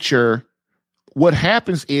nature, what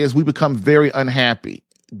happens is we become very unhappy.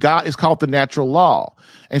 God is called the natural law.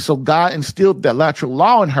 And so God instilled that natural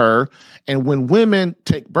law in her. And when women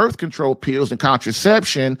take birth control pills and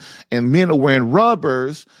contraception, and men are wearing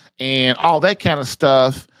rubbers and all that kind of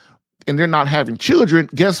stuff, and they're not having children,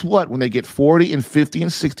 guess what? When they get 40 and 50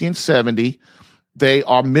 and 60 and 70, they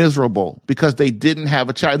are miserable because they didn't have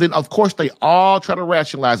a child. Then, of course, they all try to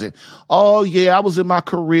rationalize it. Oh, yeah, I was in my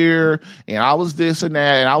career and I was this and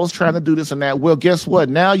that and I was trying to do this and that. Well, guess what?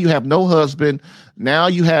 Now you have no husband. Now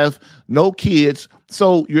you have no kids.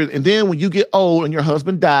 And then when you get old and your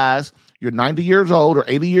husband dies, you're 90 years old or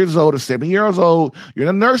 80 years old or 70 years old, you're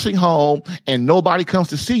in a nursing home and nobody comes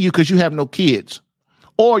to see you because you have no kids.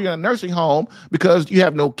 Or you're in a nursing home because you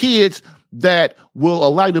have no kids that will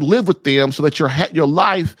allow you to live with them so that your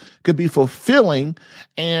life could be fulfilling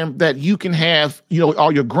and that you can have,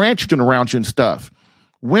 all your grandchildren around you and stuff.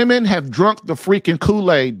 Women have drunk the freaking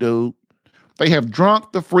Kool-Aid, dude. They have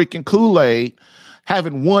drunk the freaking Kool-Aid,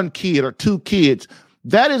 having one kid or two kids.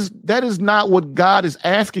 That is not what God is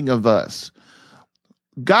asking of us.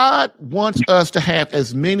 God wants us to have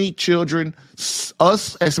as many children,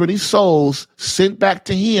 as many souls sent back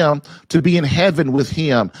to him to be in heaven with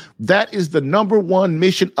him. That is the number one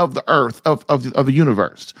mission of the earth, of the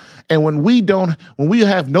universe. And when we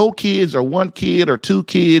have no kids or one kid or two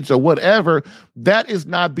kids or whatever, that is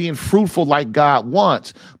not being fruitful like God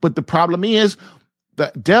wants. But the problem is, the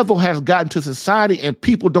devil has gotten to society and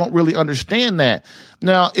people don't really understand that.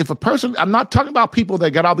 Now, if a person, I'm not talking about people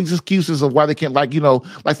that got all these excuses of why they can't, like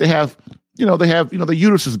they have, the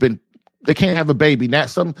uterus has been, they can't have a baby. Now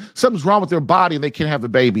something's wrong with their body and they can't have a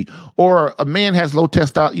baby. Or a man has low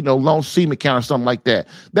testosterone, low semen count or something like that.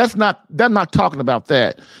 I'm not talking about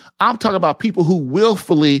that. I'm talking about people who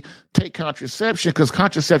willfully take contraception, because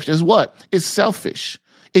contraception is what? It's selfish.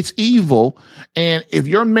 It's evil. And if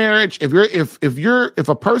your marriage, if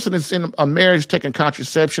a person is in a marriage taking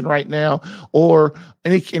contraception right now, or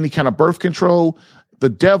any kind of birth control, the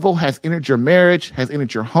devil has entered your marriage, has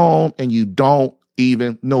entered your home, and you don't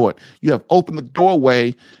even know it. You have opened the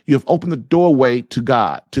doorway. You have opened the doorway to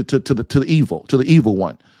God, to the evil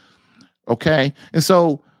one. Okay. And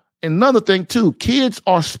so another thing too, kids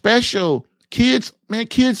are special. Kids,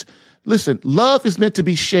 listen, love is meant to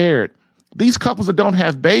be shared. These couples that don't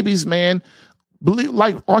have babies, man, believe,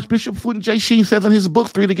 like Archbishop Fulton J. Sheen says in his book,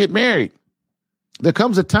 3 to Get Married. There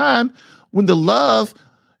comes a time when the love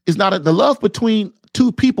between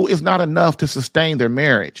two people is not enough to sustain their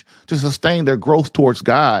marriage, to sustain their growth towards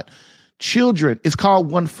God. Children, it's called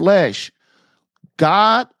one flesh.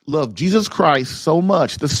 God loved Jesus Christ so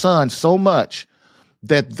much, the Son so much,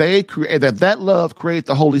 that that love created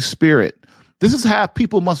the Holy Spirit. This is how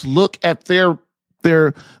people must look at their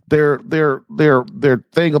thing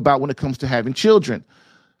about when it comes to having children.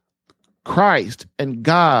 Christ and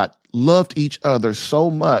God loved each other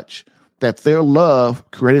so much that their love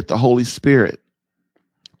created the Holy Spirit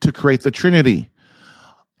to create the Trinity.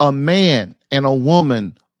 A man and a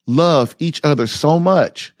woman love each other so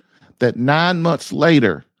much that 9 months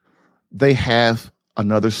later they have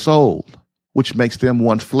another soul, which makes them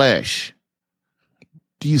one flesh.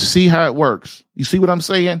 Do you see how it works? You see what I'm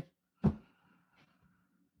saying?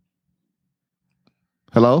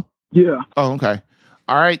 Hello? Yeah. Oh, okay.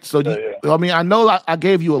 All right. So, Yeah. I mean, I know I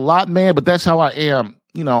gave you a lot, man, but that's how I am.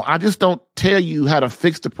 I just don't tell you how to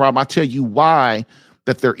fix the problem. I tell you why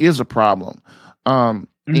that there is a problem.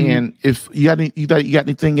 And if you got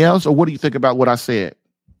anything else, or what do you think about what I said?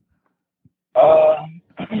 Well,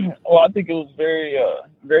 I think it was very,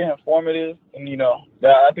 very informative, and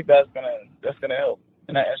I think that's gonna help,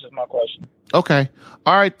 and that answers my question. Okay.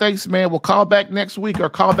 All right. Thanks, man. We'll call back next week or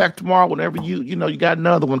call back tomorrow whenever you got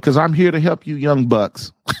another one, because I'm here to help you young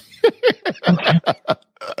bucks. All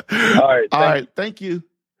right. All right. Thank you.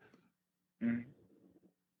 Mm-hmm.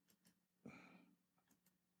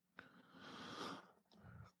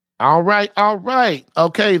 All right.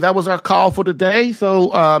 Okay, that was our call for today.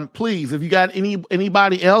 So please, if you got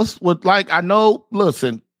anybody else would like,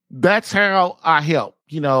 listen, that's how I help.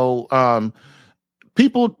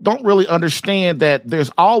 People don't really understand that there's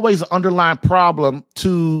always an underlying problem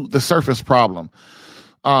to the surface problem.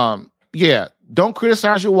 Don't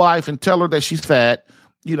criticize your wife and tell her that she's fat.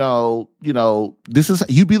 This is,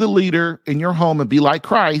 you be the leader in your home and be like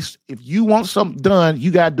Christ. If you want something done,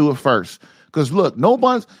 you got to do it first. Because look,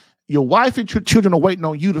 your wife and your children are waiting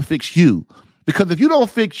on you to fix you. Because if you don't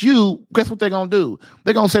fix you, guess what they're going to do?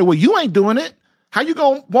 They're going to say, well, you ain't doing it. How you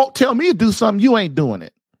won't tell me to do something? You ain't doing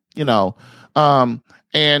it.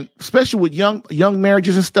 And especially with young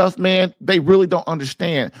marriages and stuff, man, they really don't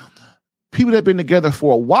understand. People that have been together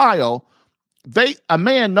for a while, a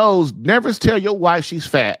man knows, never tell your wife she's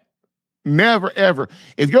fat. Never, ever.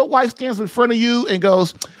 If your wife stands in front of you and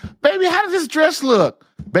goes, baby, how does this dress look?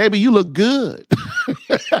 Baby, you look good.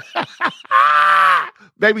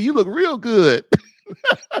 Baby, you look real good.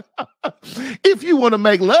 If you want to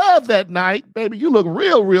make love that night, baby, you look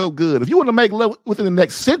real, real good. If you want to make love within the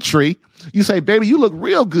next century, you say, baby, you look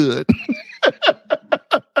real good.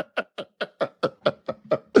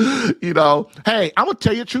 Hey, I'm going to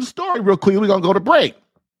tell you a true story real quick. We're going to go to break.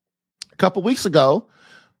 A couple weeks ago,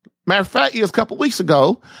 my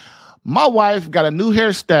wife got a new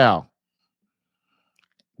hairstyle.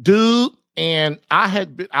 Dude, and I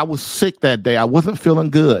was sick that day. I wasn't feeling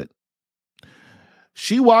good.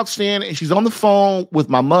 She walks in and she's on the phone with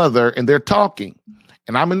my mother and they're talking.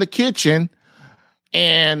 And I'm in the kitchen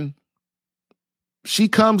and she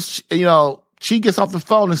comes, she gets off the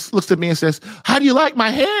phone and looks at me and says, how do you like my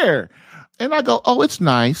hair? And I go, oh, it's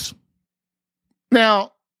nice.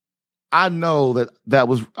 Now, I know that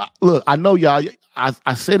was, look, I know y'all,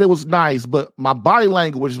 I said it was nice, but my body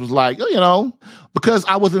language was like, because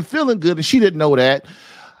I wasn't feeling good and she didn't know that.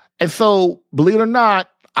 And so, believe it or not,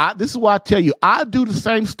 this is why I tell you, I do the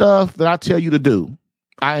same stuff that I tell you to do.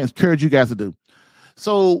 I encourage you guys to do.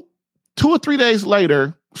 So 2 or 3 days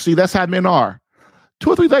later, see, that's how men are.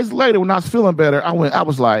 2 or 3 days later, when I was feeling better, I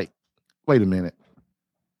was like, wait a minute.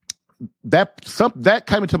 That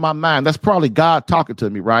came into my mind. That's probably God talking to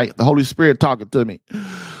me, right? The Holy Spirit talking to me.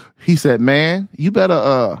 He said, man, you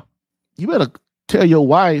better tell your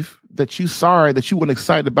wife that you sorry that you weren't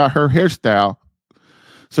excited about her hairstyle.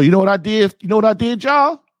 So you know what I did? You know what I did,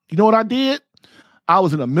 y'all? You know what I did? I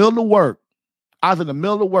was in the middle of work. As a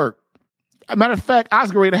matter of fact, I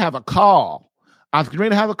was ready to have a call.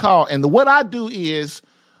 And what I do is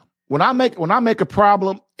when I make a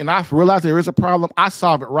problem and I realize there is a problem, I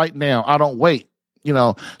solve it right now. I don't wait.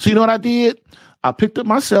 So you know what I did? I picked up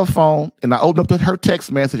my cell phone and I opened up her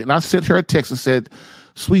text message and I sent her a text and said,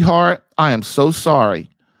 sweetheart, I am so sorry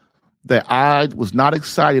that I was not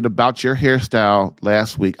excited about your hairstyle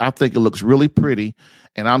last week. I think it looks really pretty.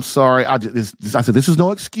 And I'm sorry. I said, this is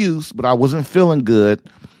no excuse, but I wasn't feeling good.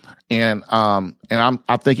 And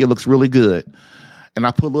I think it looks really good. And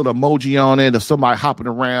I put a little emoji on it of somebody hopping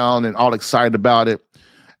around and all excited about it.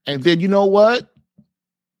 And then you know what?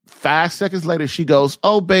 5 seconds later, she goes,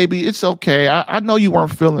 oh, baby, it's okay. I know you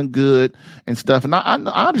weren't feeling good and stuff. And I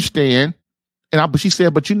understand. But she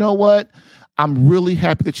said, but you know what? I'm really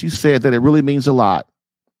happy that you said that. It really means a lot.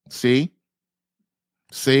 See?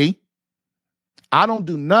 I don't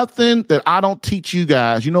do nothing that I don't teach you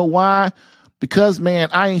guys. You know why? Because, man,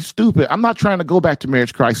 I ain't stupid. I'm not trying to go back to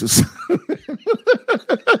marriage crisis.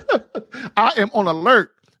 I am on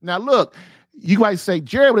alert. Now, look, you guys say,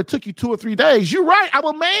 Jared, it took you 2 or 3 days. You're right. I'm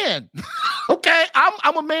a man. Okay?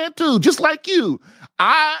 I'm a man too, just like you.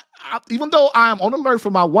 I even though I'm on alert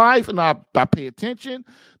for my wife and I pay attention,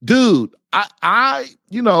 dude, I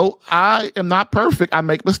am not perfect. I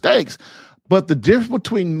make mistakes. But the difference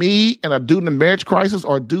between me and a dude in a marriage crisis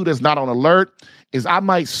or a dude that's not on alert is I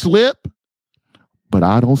might slip, but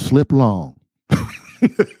I don't slip long.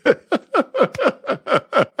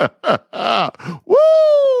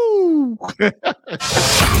 Woo!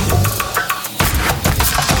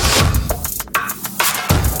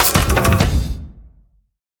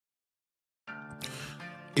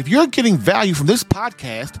 If you're getting value from this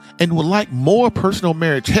podcast and would like more personal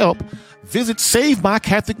marriage help, visit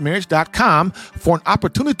SaveMyCatholicMarriage.com for an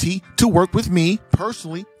opportunity to work with me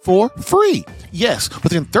personally for free. Yes,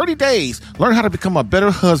 within 30 days, learn how to become a better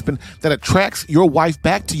husband that attracts your wife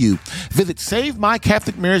back to you. Visit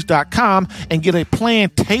SaveMyCatholicMarriage.com and get a plan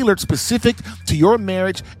tailored specific to your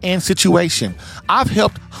marriage and situation. I've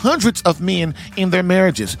helped hundreds of men in their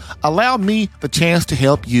marriages. Allow me the chance to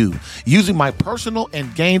help you using my personal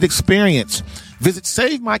and gained experience. Visit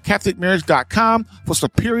SaveMyCatholicMarriage.com for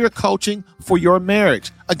superior coaching for your marriage.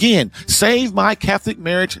 Again,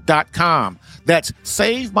 SaveMyCatholicMarriage.com. That's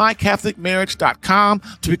SaveMyCatholicMarriage.com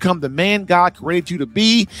to become the man God created you to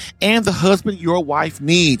be and the husband your wife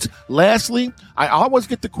needs. Lastly, I always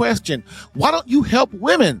get the question, why don't you help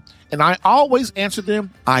women? And I always answer them,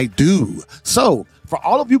 I do. So, for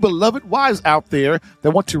all of you beloved wives out there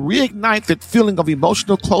that want to reignite that feeling of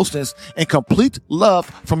emotional closeness and complete love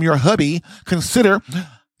from your hubby, consider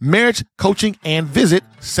marriage coaching and visit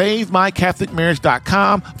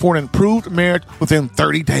SaveMyCatholicMarriage.com for an improved marriage within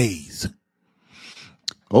 30 days.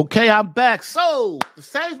 Okay, I'm back. So, the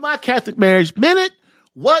Save My Catholic Marriage Minute.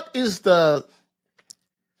 What is the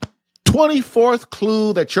 24th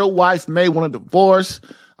clue that your wife may want a divorce?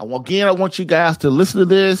 I want you guys to listen to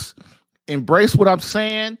this. Embrace what I'm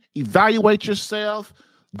saying. Evaluate yourself.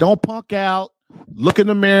 Don't punk out. Look in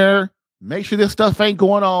the mirror. Make sure this stuff ain't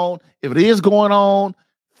going on. If it is going on,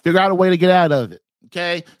 figure out a way to get out of it.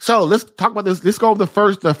 Okay. So let's talk about this. Let's go over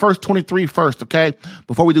the first 23 first. Okay.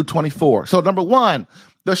 Before we do 24. So number 1,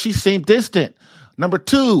 does she seem distant? Number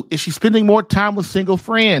 2, is she spending more time with single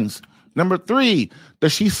friends? Number 3,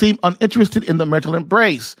 does she seem uninterested in the marital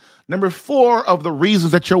embrace? Number 4 of the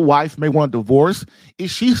reasons that your wife may want a divorce,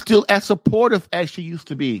 is she still as supportive as she used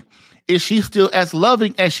to be? Is she still as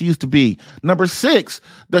loving as she used to be? Number 6,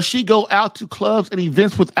 does she go out to clubs and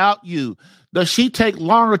events without you? Does she take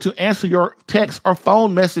longer to answer your text or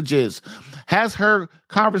phone messages? Has her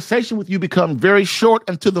conversation with you become very short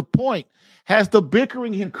and to the point? Has the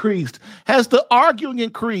bickering increased? Has the arguing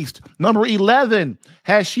increased? Number 11,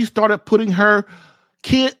 has she started putting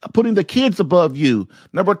the kids above you?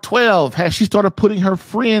 Number 12, has she started putting her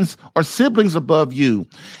friends or siblings above you?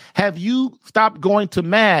 Have you stopped going to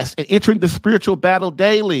mass and entering the spiritual battle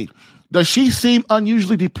daily? Does she seem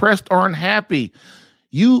unusually depressed or unhappy?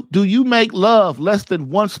 Do you make love less than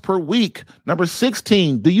once per week? Number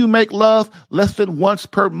 16, do you make love less than once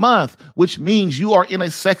per month, which means you are in a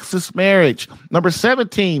sexist marriage? Number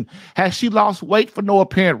 17, has she lost weight for no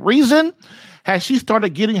apparent reason? Has she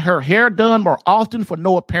started getting her hair done more often for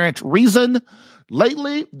no apparent reason?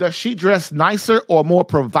 Lately, does she dress nicer or more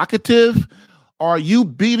provocative? Are you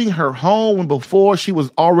beating her home when before she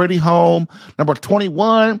was already home? Number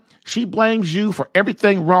 21, she blames you for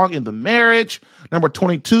everything wrong in the marriage. Number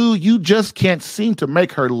 22, you just can't seem to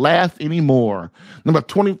make her laugh anymore. Number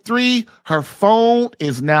 23, her phone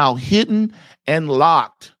is now hidden and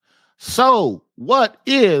locked. So, what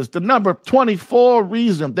is the number 24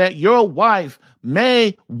 reason that your wife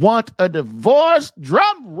may want a divorce?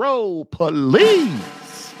 Drum roll, please.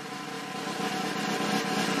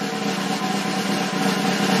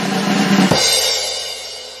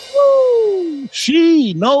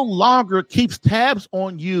 She no longer keeps tabs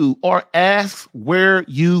on you or asks where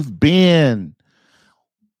you've been.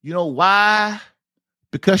 You know why?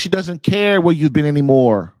 Because she doesn't care where you've been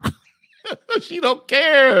anymore. She don't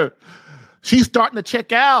care. She's starting to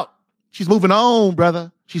check out. She's moving on,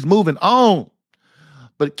 brother. She's moving on.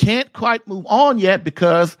 But can't quite move on yet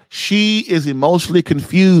because she is emotionally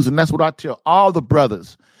confused. And that's what I tell all the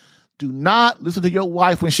brothers. Do not listen to your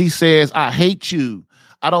wife when she says, I hate you.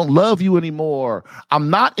 I don't love you anymore.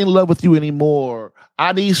 I'm not in love with you anymore.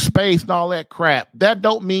 I need space and all that crap. That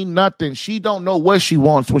don't mean nothing. She don't know what she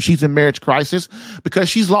wants when she's in marriage crisis because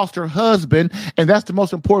she's lost her husband, and that's the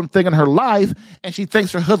most important thing in her life, and she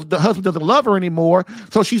thinks the husband doesn't love her anymore,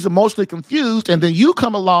 so she's emotionally confused, and then you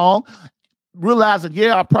come along realizing,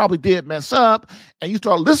 yeah, I probably did mess up, and you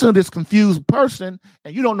start listening to this confused person,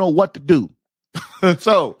 and you don't know what to do.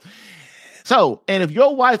 So, and if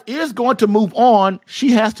your wife is going to move on, she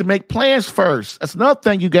has to make plans first. That's another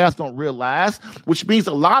thing you guys don't realize, which means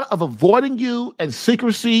a lot of avoiding you and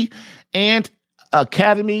secrecy and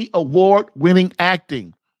Academy Award winning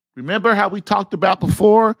acting. Remember how we talked about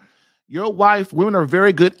before? Your wife, women are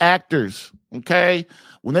very good actors, okay?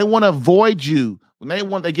 When they want to avoid you,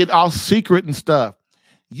 when they get all secret and stuff,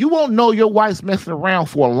 you won't know your wife's messing around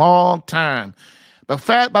for a long time. By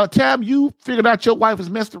the time you figured out your wife is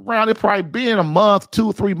messed around, it probably been a month, 2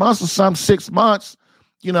 or 3 months or some 6 months.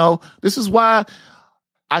 You know, this is why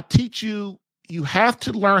I teach you, you have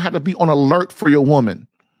to learn how to be on alert for your woman.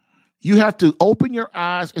 You have to open your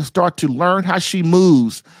eyes and start to learn how she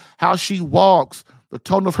moves, how she walks, the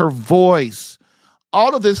tone of her voice,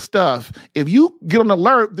 all of this stuff. If you get on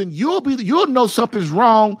alert, then you'll know something's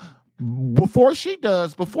wrong before she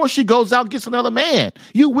does, before she goes out and gets another man.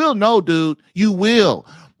 You will know, dude. You will.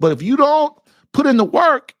 But if you don't put in the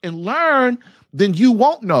work and learn, then you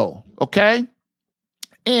won't know, okay?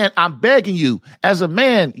 And I'm begging you, as a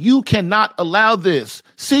man, you cannot allow this.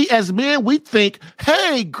 See, as men, we think,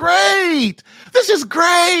 hey, great. This is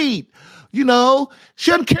great. You know, she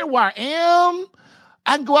doesn't care where I am.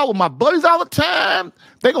 I can go out with my buddies all the time.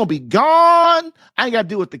 They're going to be gone. I ain't got to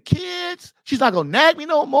deal with the kids. She's not going to nag me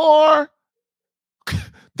no more.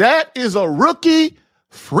 That is a rookie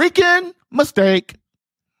freaking mistake.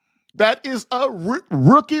 That is a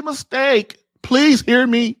rookie mistake. Please hear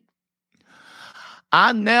me.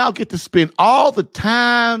 I now get to spend all the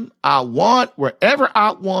time I want, wherever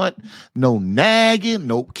I want. No nagging,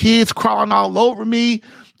 no kids crawling all over me.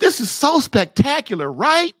 This is so spectacular,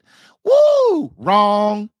 right? Woo!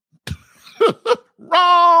 Wrong.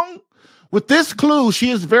 Wrong. With this clue, she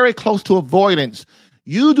is very close to avoidance.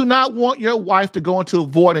 You do not want your wife to go into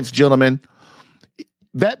avoidance, gentlemen.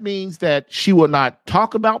 That means that she will not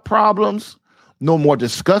talk about problems, no more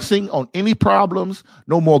discussing on any problems,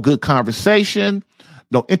 no more good conversation,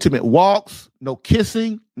 no intimate walks, no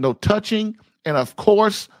kissing, no touching, and of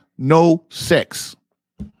course, no sex.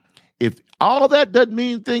 If all of that doesn't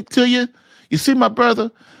mean anything to you, you see, my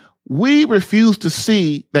brother, we refuse to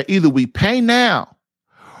see that either we pay now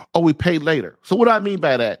or we pay later. So what do I mean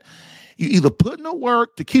by that? You either put in the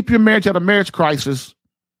work to keep your marriage out of marriage crisis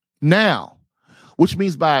now, which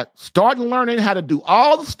means by starting learning how to do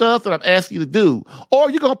all the stuff that I'm asking you to do, or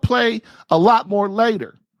you're going to play a lot more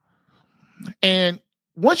later. And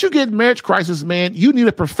once you get in marriage crisis, man, you need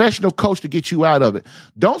a professional coach to get you out of it.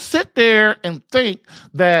 Don't sit there and think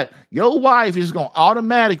that your wife is going to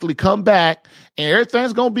automatically come back and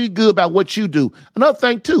everything's going to be good about what you do. Another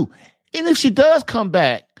thing, too, and if she does come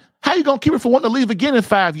back, how you going to keep her from wanting to leave again in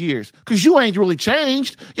 5 years? Because you ain't really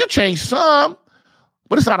changed. You changed some,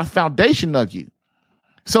 but it's not a foundation of you.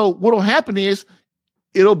 So what will happen is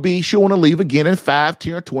she'll want to leave again in 5,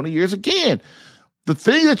 10, or 20 years again. The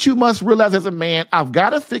thing that you must realize as a man, I've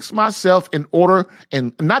got to fix myself in order,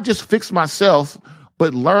 and not just fix myself,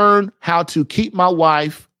 but learn how to keep my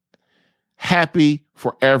wife happy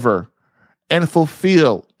forever and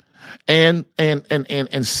fulfilled and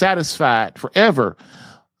satisfied forever.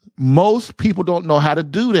 Most people don't know how to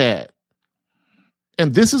do that.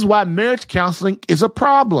 And this is why marriage counseling is a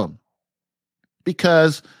problem,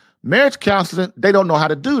 because marriage counseling, they don't know how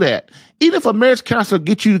to do that. Even if a marriage counselor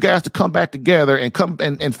gets you guys to come back together and come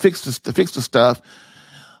and fix the stuff.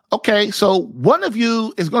 Okay, so one of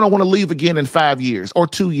you is going to want to leave again in 5 years or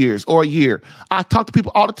 2 years or a year. I talk to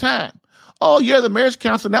people all the time. Oh, yeah, the marriage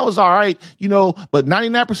counseling, that was all right, but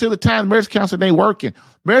 99% of the time, marriage counseling ain't working.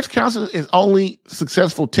 Marriage counseling is only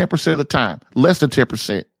successful 10% of the time, less than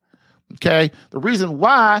 10%. Okay? The reason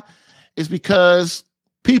why is because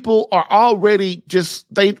people are already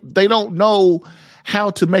they don't know how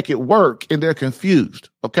to make it work, and they're confused.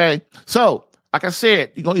 Okay? So, like I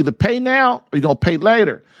said, you're going to either pay now or you're going to pay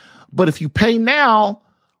later. But if you pay now,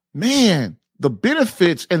 man, the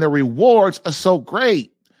benefits and the rewards are so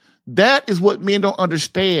great. That is what men don't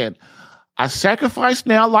understand. I sacrifice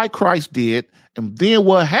now like Christ did, and then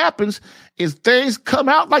what happens is things come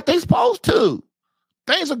out like they're supposed to.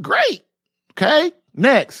 Things are great. Okay?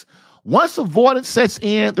 Next. Once avoidance sets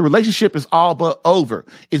in, the relationship is all but over.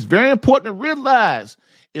 It's very important to realize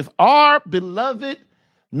if our beloved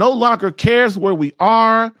no longer cares where we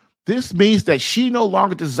are, this means that she no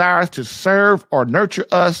longer desires to serve or nurture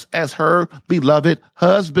us as her beloved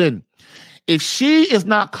husband. If she is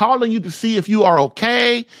not calling you to see if you are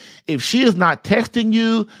okay, if she is not texting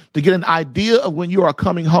you to get an idea of when you are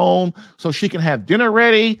coming home so she can have dinner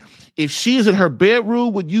ready, if she's in her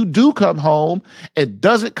bedroom when you do come home and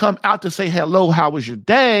doesn't come out to say, hello, how was your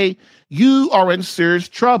day? You are in serious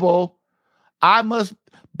trouble. I must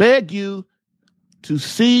beg you to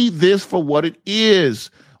see this for what it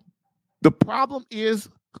is. The problem is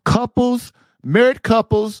couples, married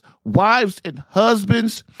couples, wives and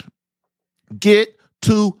husbands get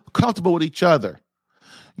too comfortable with each other.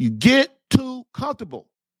 You get too comfortable.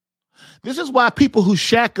 This is why people who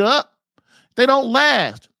shack up, they don't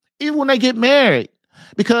last, even when they get married.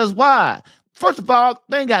 Because why? First of all,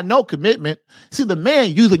 they ain't got no commitment. See, the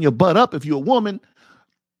man using your butt up if you're a woman,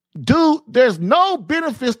 dude, there's no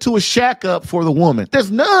benefits to a shack up for the woman.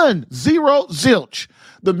 There's none. Zero, zilch.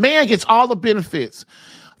 The man gets all the benefits.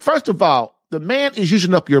 First of all, the man is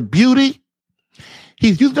using up your beauty.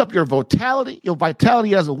 He's using up your vitality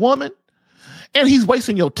as a woman, and he's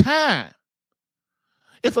wasting your time.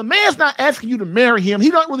 If a man's not asking you to marry him, he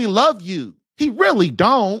don't really love you. He really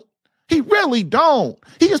don't. He really don't.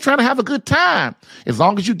 He's just trying to have a good time. As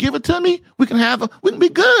long as you give it to me, we can be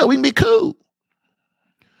good. We can be cool.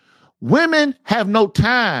 Women have no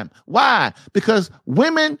time. Why? Because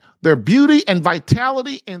women, their beauty and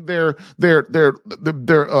vitality and their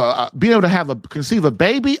being able to conceive a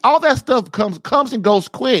baby, all that stuff comes and goes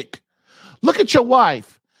quick. Look at your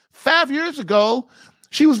wife. 5 years ago,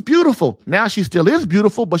 she was beautiful. Now she still is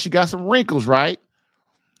beautiful, but she got some wrinkles, right?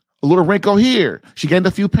 A little wrinkle here. She gained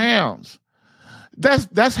a few pounds.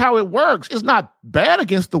 That's how it works. It's not bad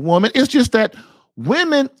against the woman. It's just that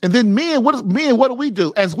women and then men, what do we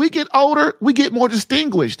do? As we get older, we get more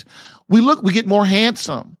distinguished. We get more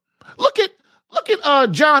handsome. Look at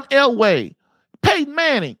John Elway, Peyton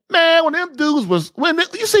Manning. Man, when them dudes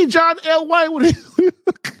you see John Elway,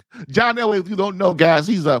 John Elway, if you don't know, guys,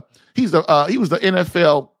 he was the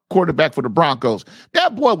NFL quarterback for the Broncos.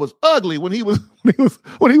 That boy was ugly when he was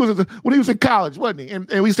in college, wasn't he?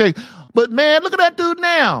 And we say, but man, look at that dude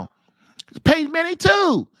now. Peyton Manning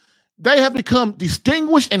too. They have become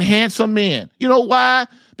distinguished and handsome men. You know why?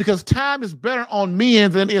 Because time is better on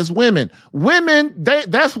men than is women. Women,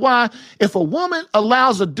 that's why if a woman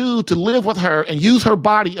allows a dude to live with her and use her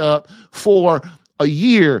body up for a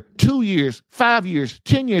year, 2 years, 5 years,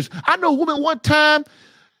 10 years. I know a woman one time,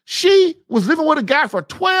 she was living with a guy for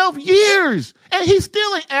 12 years and he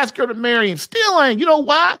still ain't asked her to marry him. Still ain't. You know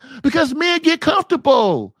why? Because men get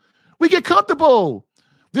comfortable. We get comfortable.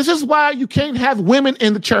 This is why you can't have women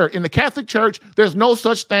in the church. In the Catholic Church, there's no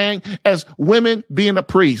such thing as women being a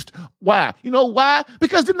priest. Why? You know why?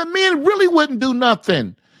 Because then the men really wouldn't do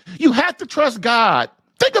nothing. You have to trust God.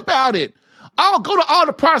 Think about it. I'll go to all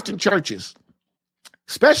the Protestant churches,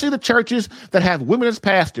 especially the churches that have women as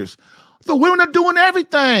pastors. The women are doing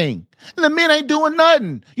everything, and the men ain't doing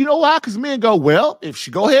nothing. You know why? Because men go, well, if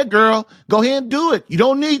she go ahead, girl, go ahead and do it. You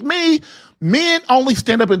don't need me. Men only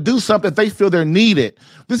stand up and do something if they feel they're needed.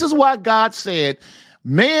 This is why God said,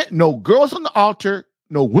 man, no girls on the altar,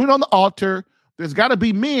 no women on the altar. There's got to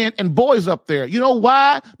be men and boys up there. You know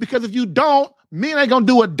why? Because if you don't, men ain't going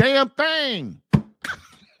to do a damn thing.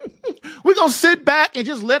 We're going to sit back and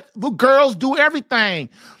just let the girls do everything.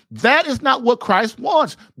 That is not what Christ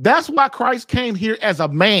wants. That's why Christ came here as a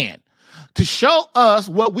man, to show us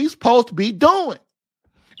what we're supposed to be doing.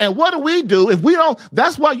 And what do if we don't?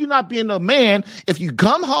 That's why you're not being a man. If you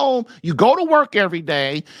come home, you go to work every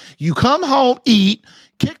day, you come home, eat,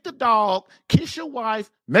 kick the dog, kiss your wife,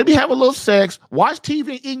 maybe have a little sex, watch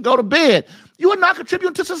TV, eat, and go to bed. You are not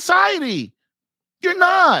contributing to society. You're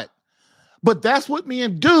not. But that's what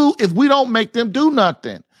men do if we don't make them do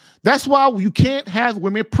nothing. That's why you can't have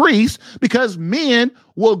women priests, because men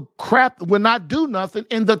will not do nothing,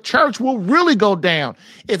 and the church will really go down.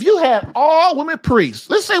 If you had all women priests,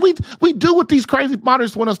 let's say we do what these crazy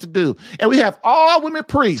modernists want us to do, and we have all women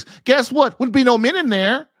priests, guess what? Wouldn't be no men in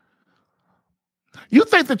there. You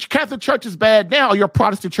think the Catholic Church is bad now, or your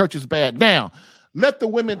Protestant church is bad now? Let the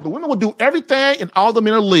women will do everything, and all the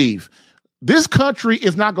men will leave. This country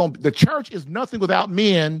is not going to, the church is nothing without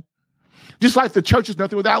men. Just like the church is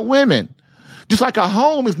nothing without women. Just like a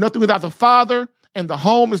home is nothing without the father, and the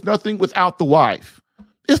home is nothing without the wife.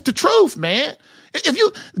 It's the truth, man.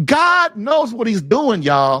 God knows what he's doing,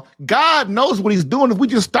 y'all. God knows what he's doing if we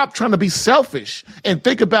just stop trying to be selfish and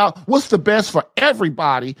think about what's the best for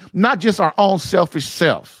everybody, not just our own selfish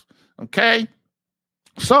self. Okay?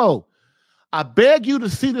 So, I beg you to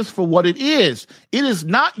see this for what it is. It is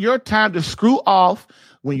not your time to screw off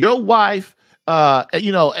when your wife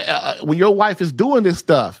when your wife is doing this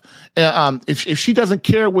stuff. If she doesn't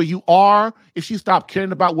care where you are, if she stopped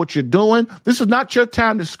caring about what you're doing, this is not your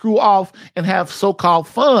time to screw off and have so-called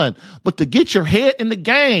fun, but to get your head in the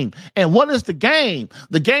game. And what is the game?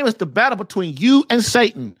 The game is the battle between you and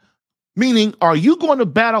Satan. Meaning, are you going to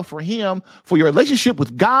battle for him, for your relationship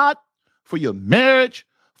with God, for your marriage,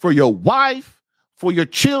 for your wife, for your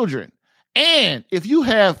children? And if you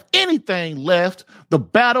have anything left, the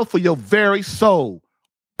battle for your very soul.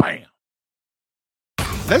 Bam.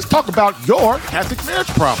 Let's talk about your Catholic marriage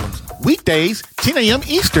problems. Weekdays, 10 a.m.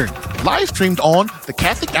 Eastern. Live streamed on the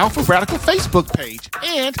Catholic Alpha Radical Facebook page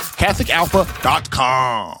and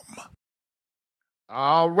CatholicAlpha.com.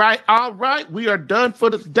 All right. We are done for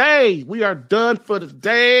the day.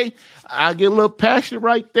 I get a little passionate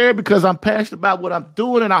right there because I'm passionate about what I'm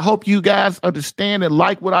doing, and I hope you guys understand and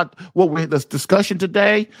like this discussion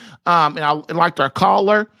today. And I liked our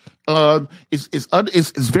caller.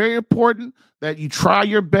 It's very important that you try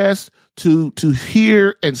your best to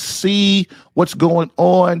hear and see what's going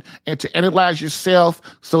on and to analyze yourself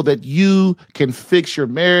so that you can fix your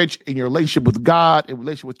marriage and your relationship with God and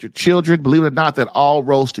relationship with your children. Believe it or not, that all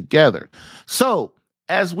rolls together. So,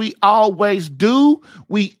 as we always do,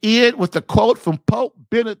 we end with a quote from Pope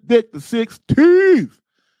Benedict XVI.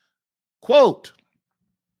 Quote,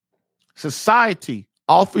 "Society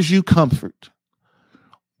offers you comfort,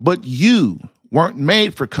 but you weren't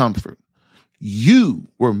made for comfort. You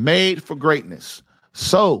were made for greatness.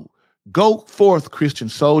 So go forth, Christian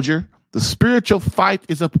soldier. The spiritual fight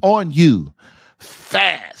is upon you.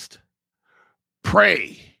 Fast,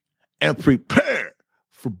 pray, and prepare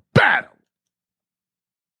for battle."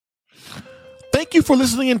 Thank you for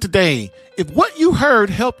listening in today. If what you heard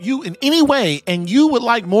helped you in any way and you would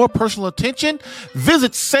like more personal attention,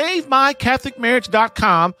 visit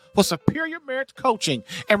SaveMyCatholicMarriage.com for superior marriage coaching.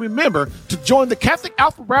 And remember to join the Catholic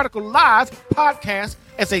Alpha Radical Live podcast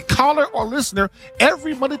as a caller or listener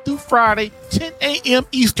every Monday through Friday, 10 a.m.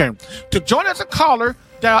 Eastern. To join as a caller,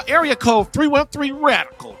 dial area code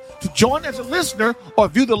 313-RADICAL. To join as a listener or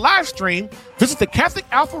view the live stream, visit the Catholic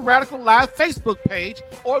Alpha Radical Live Facebook page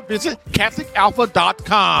or visit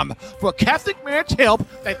CatholicAlpha.com for Catholic marriage help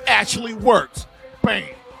that actually works. Bam.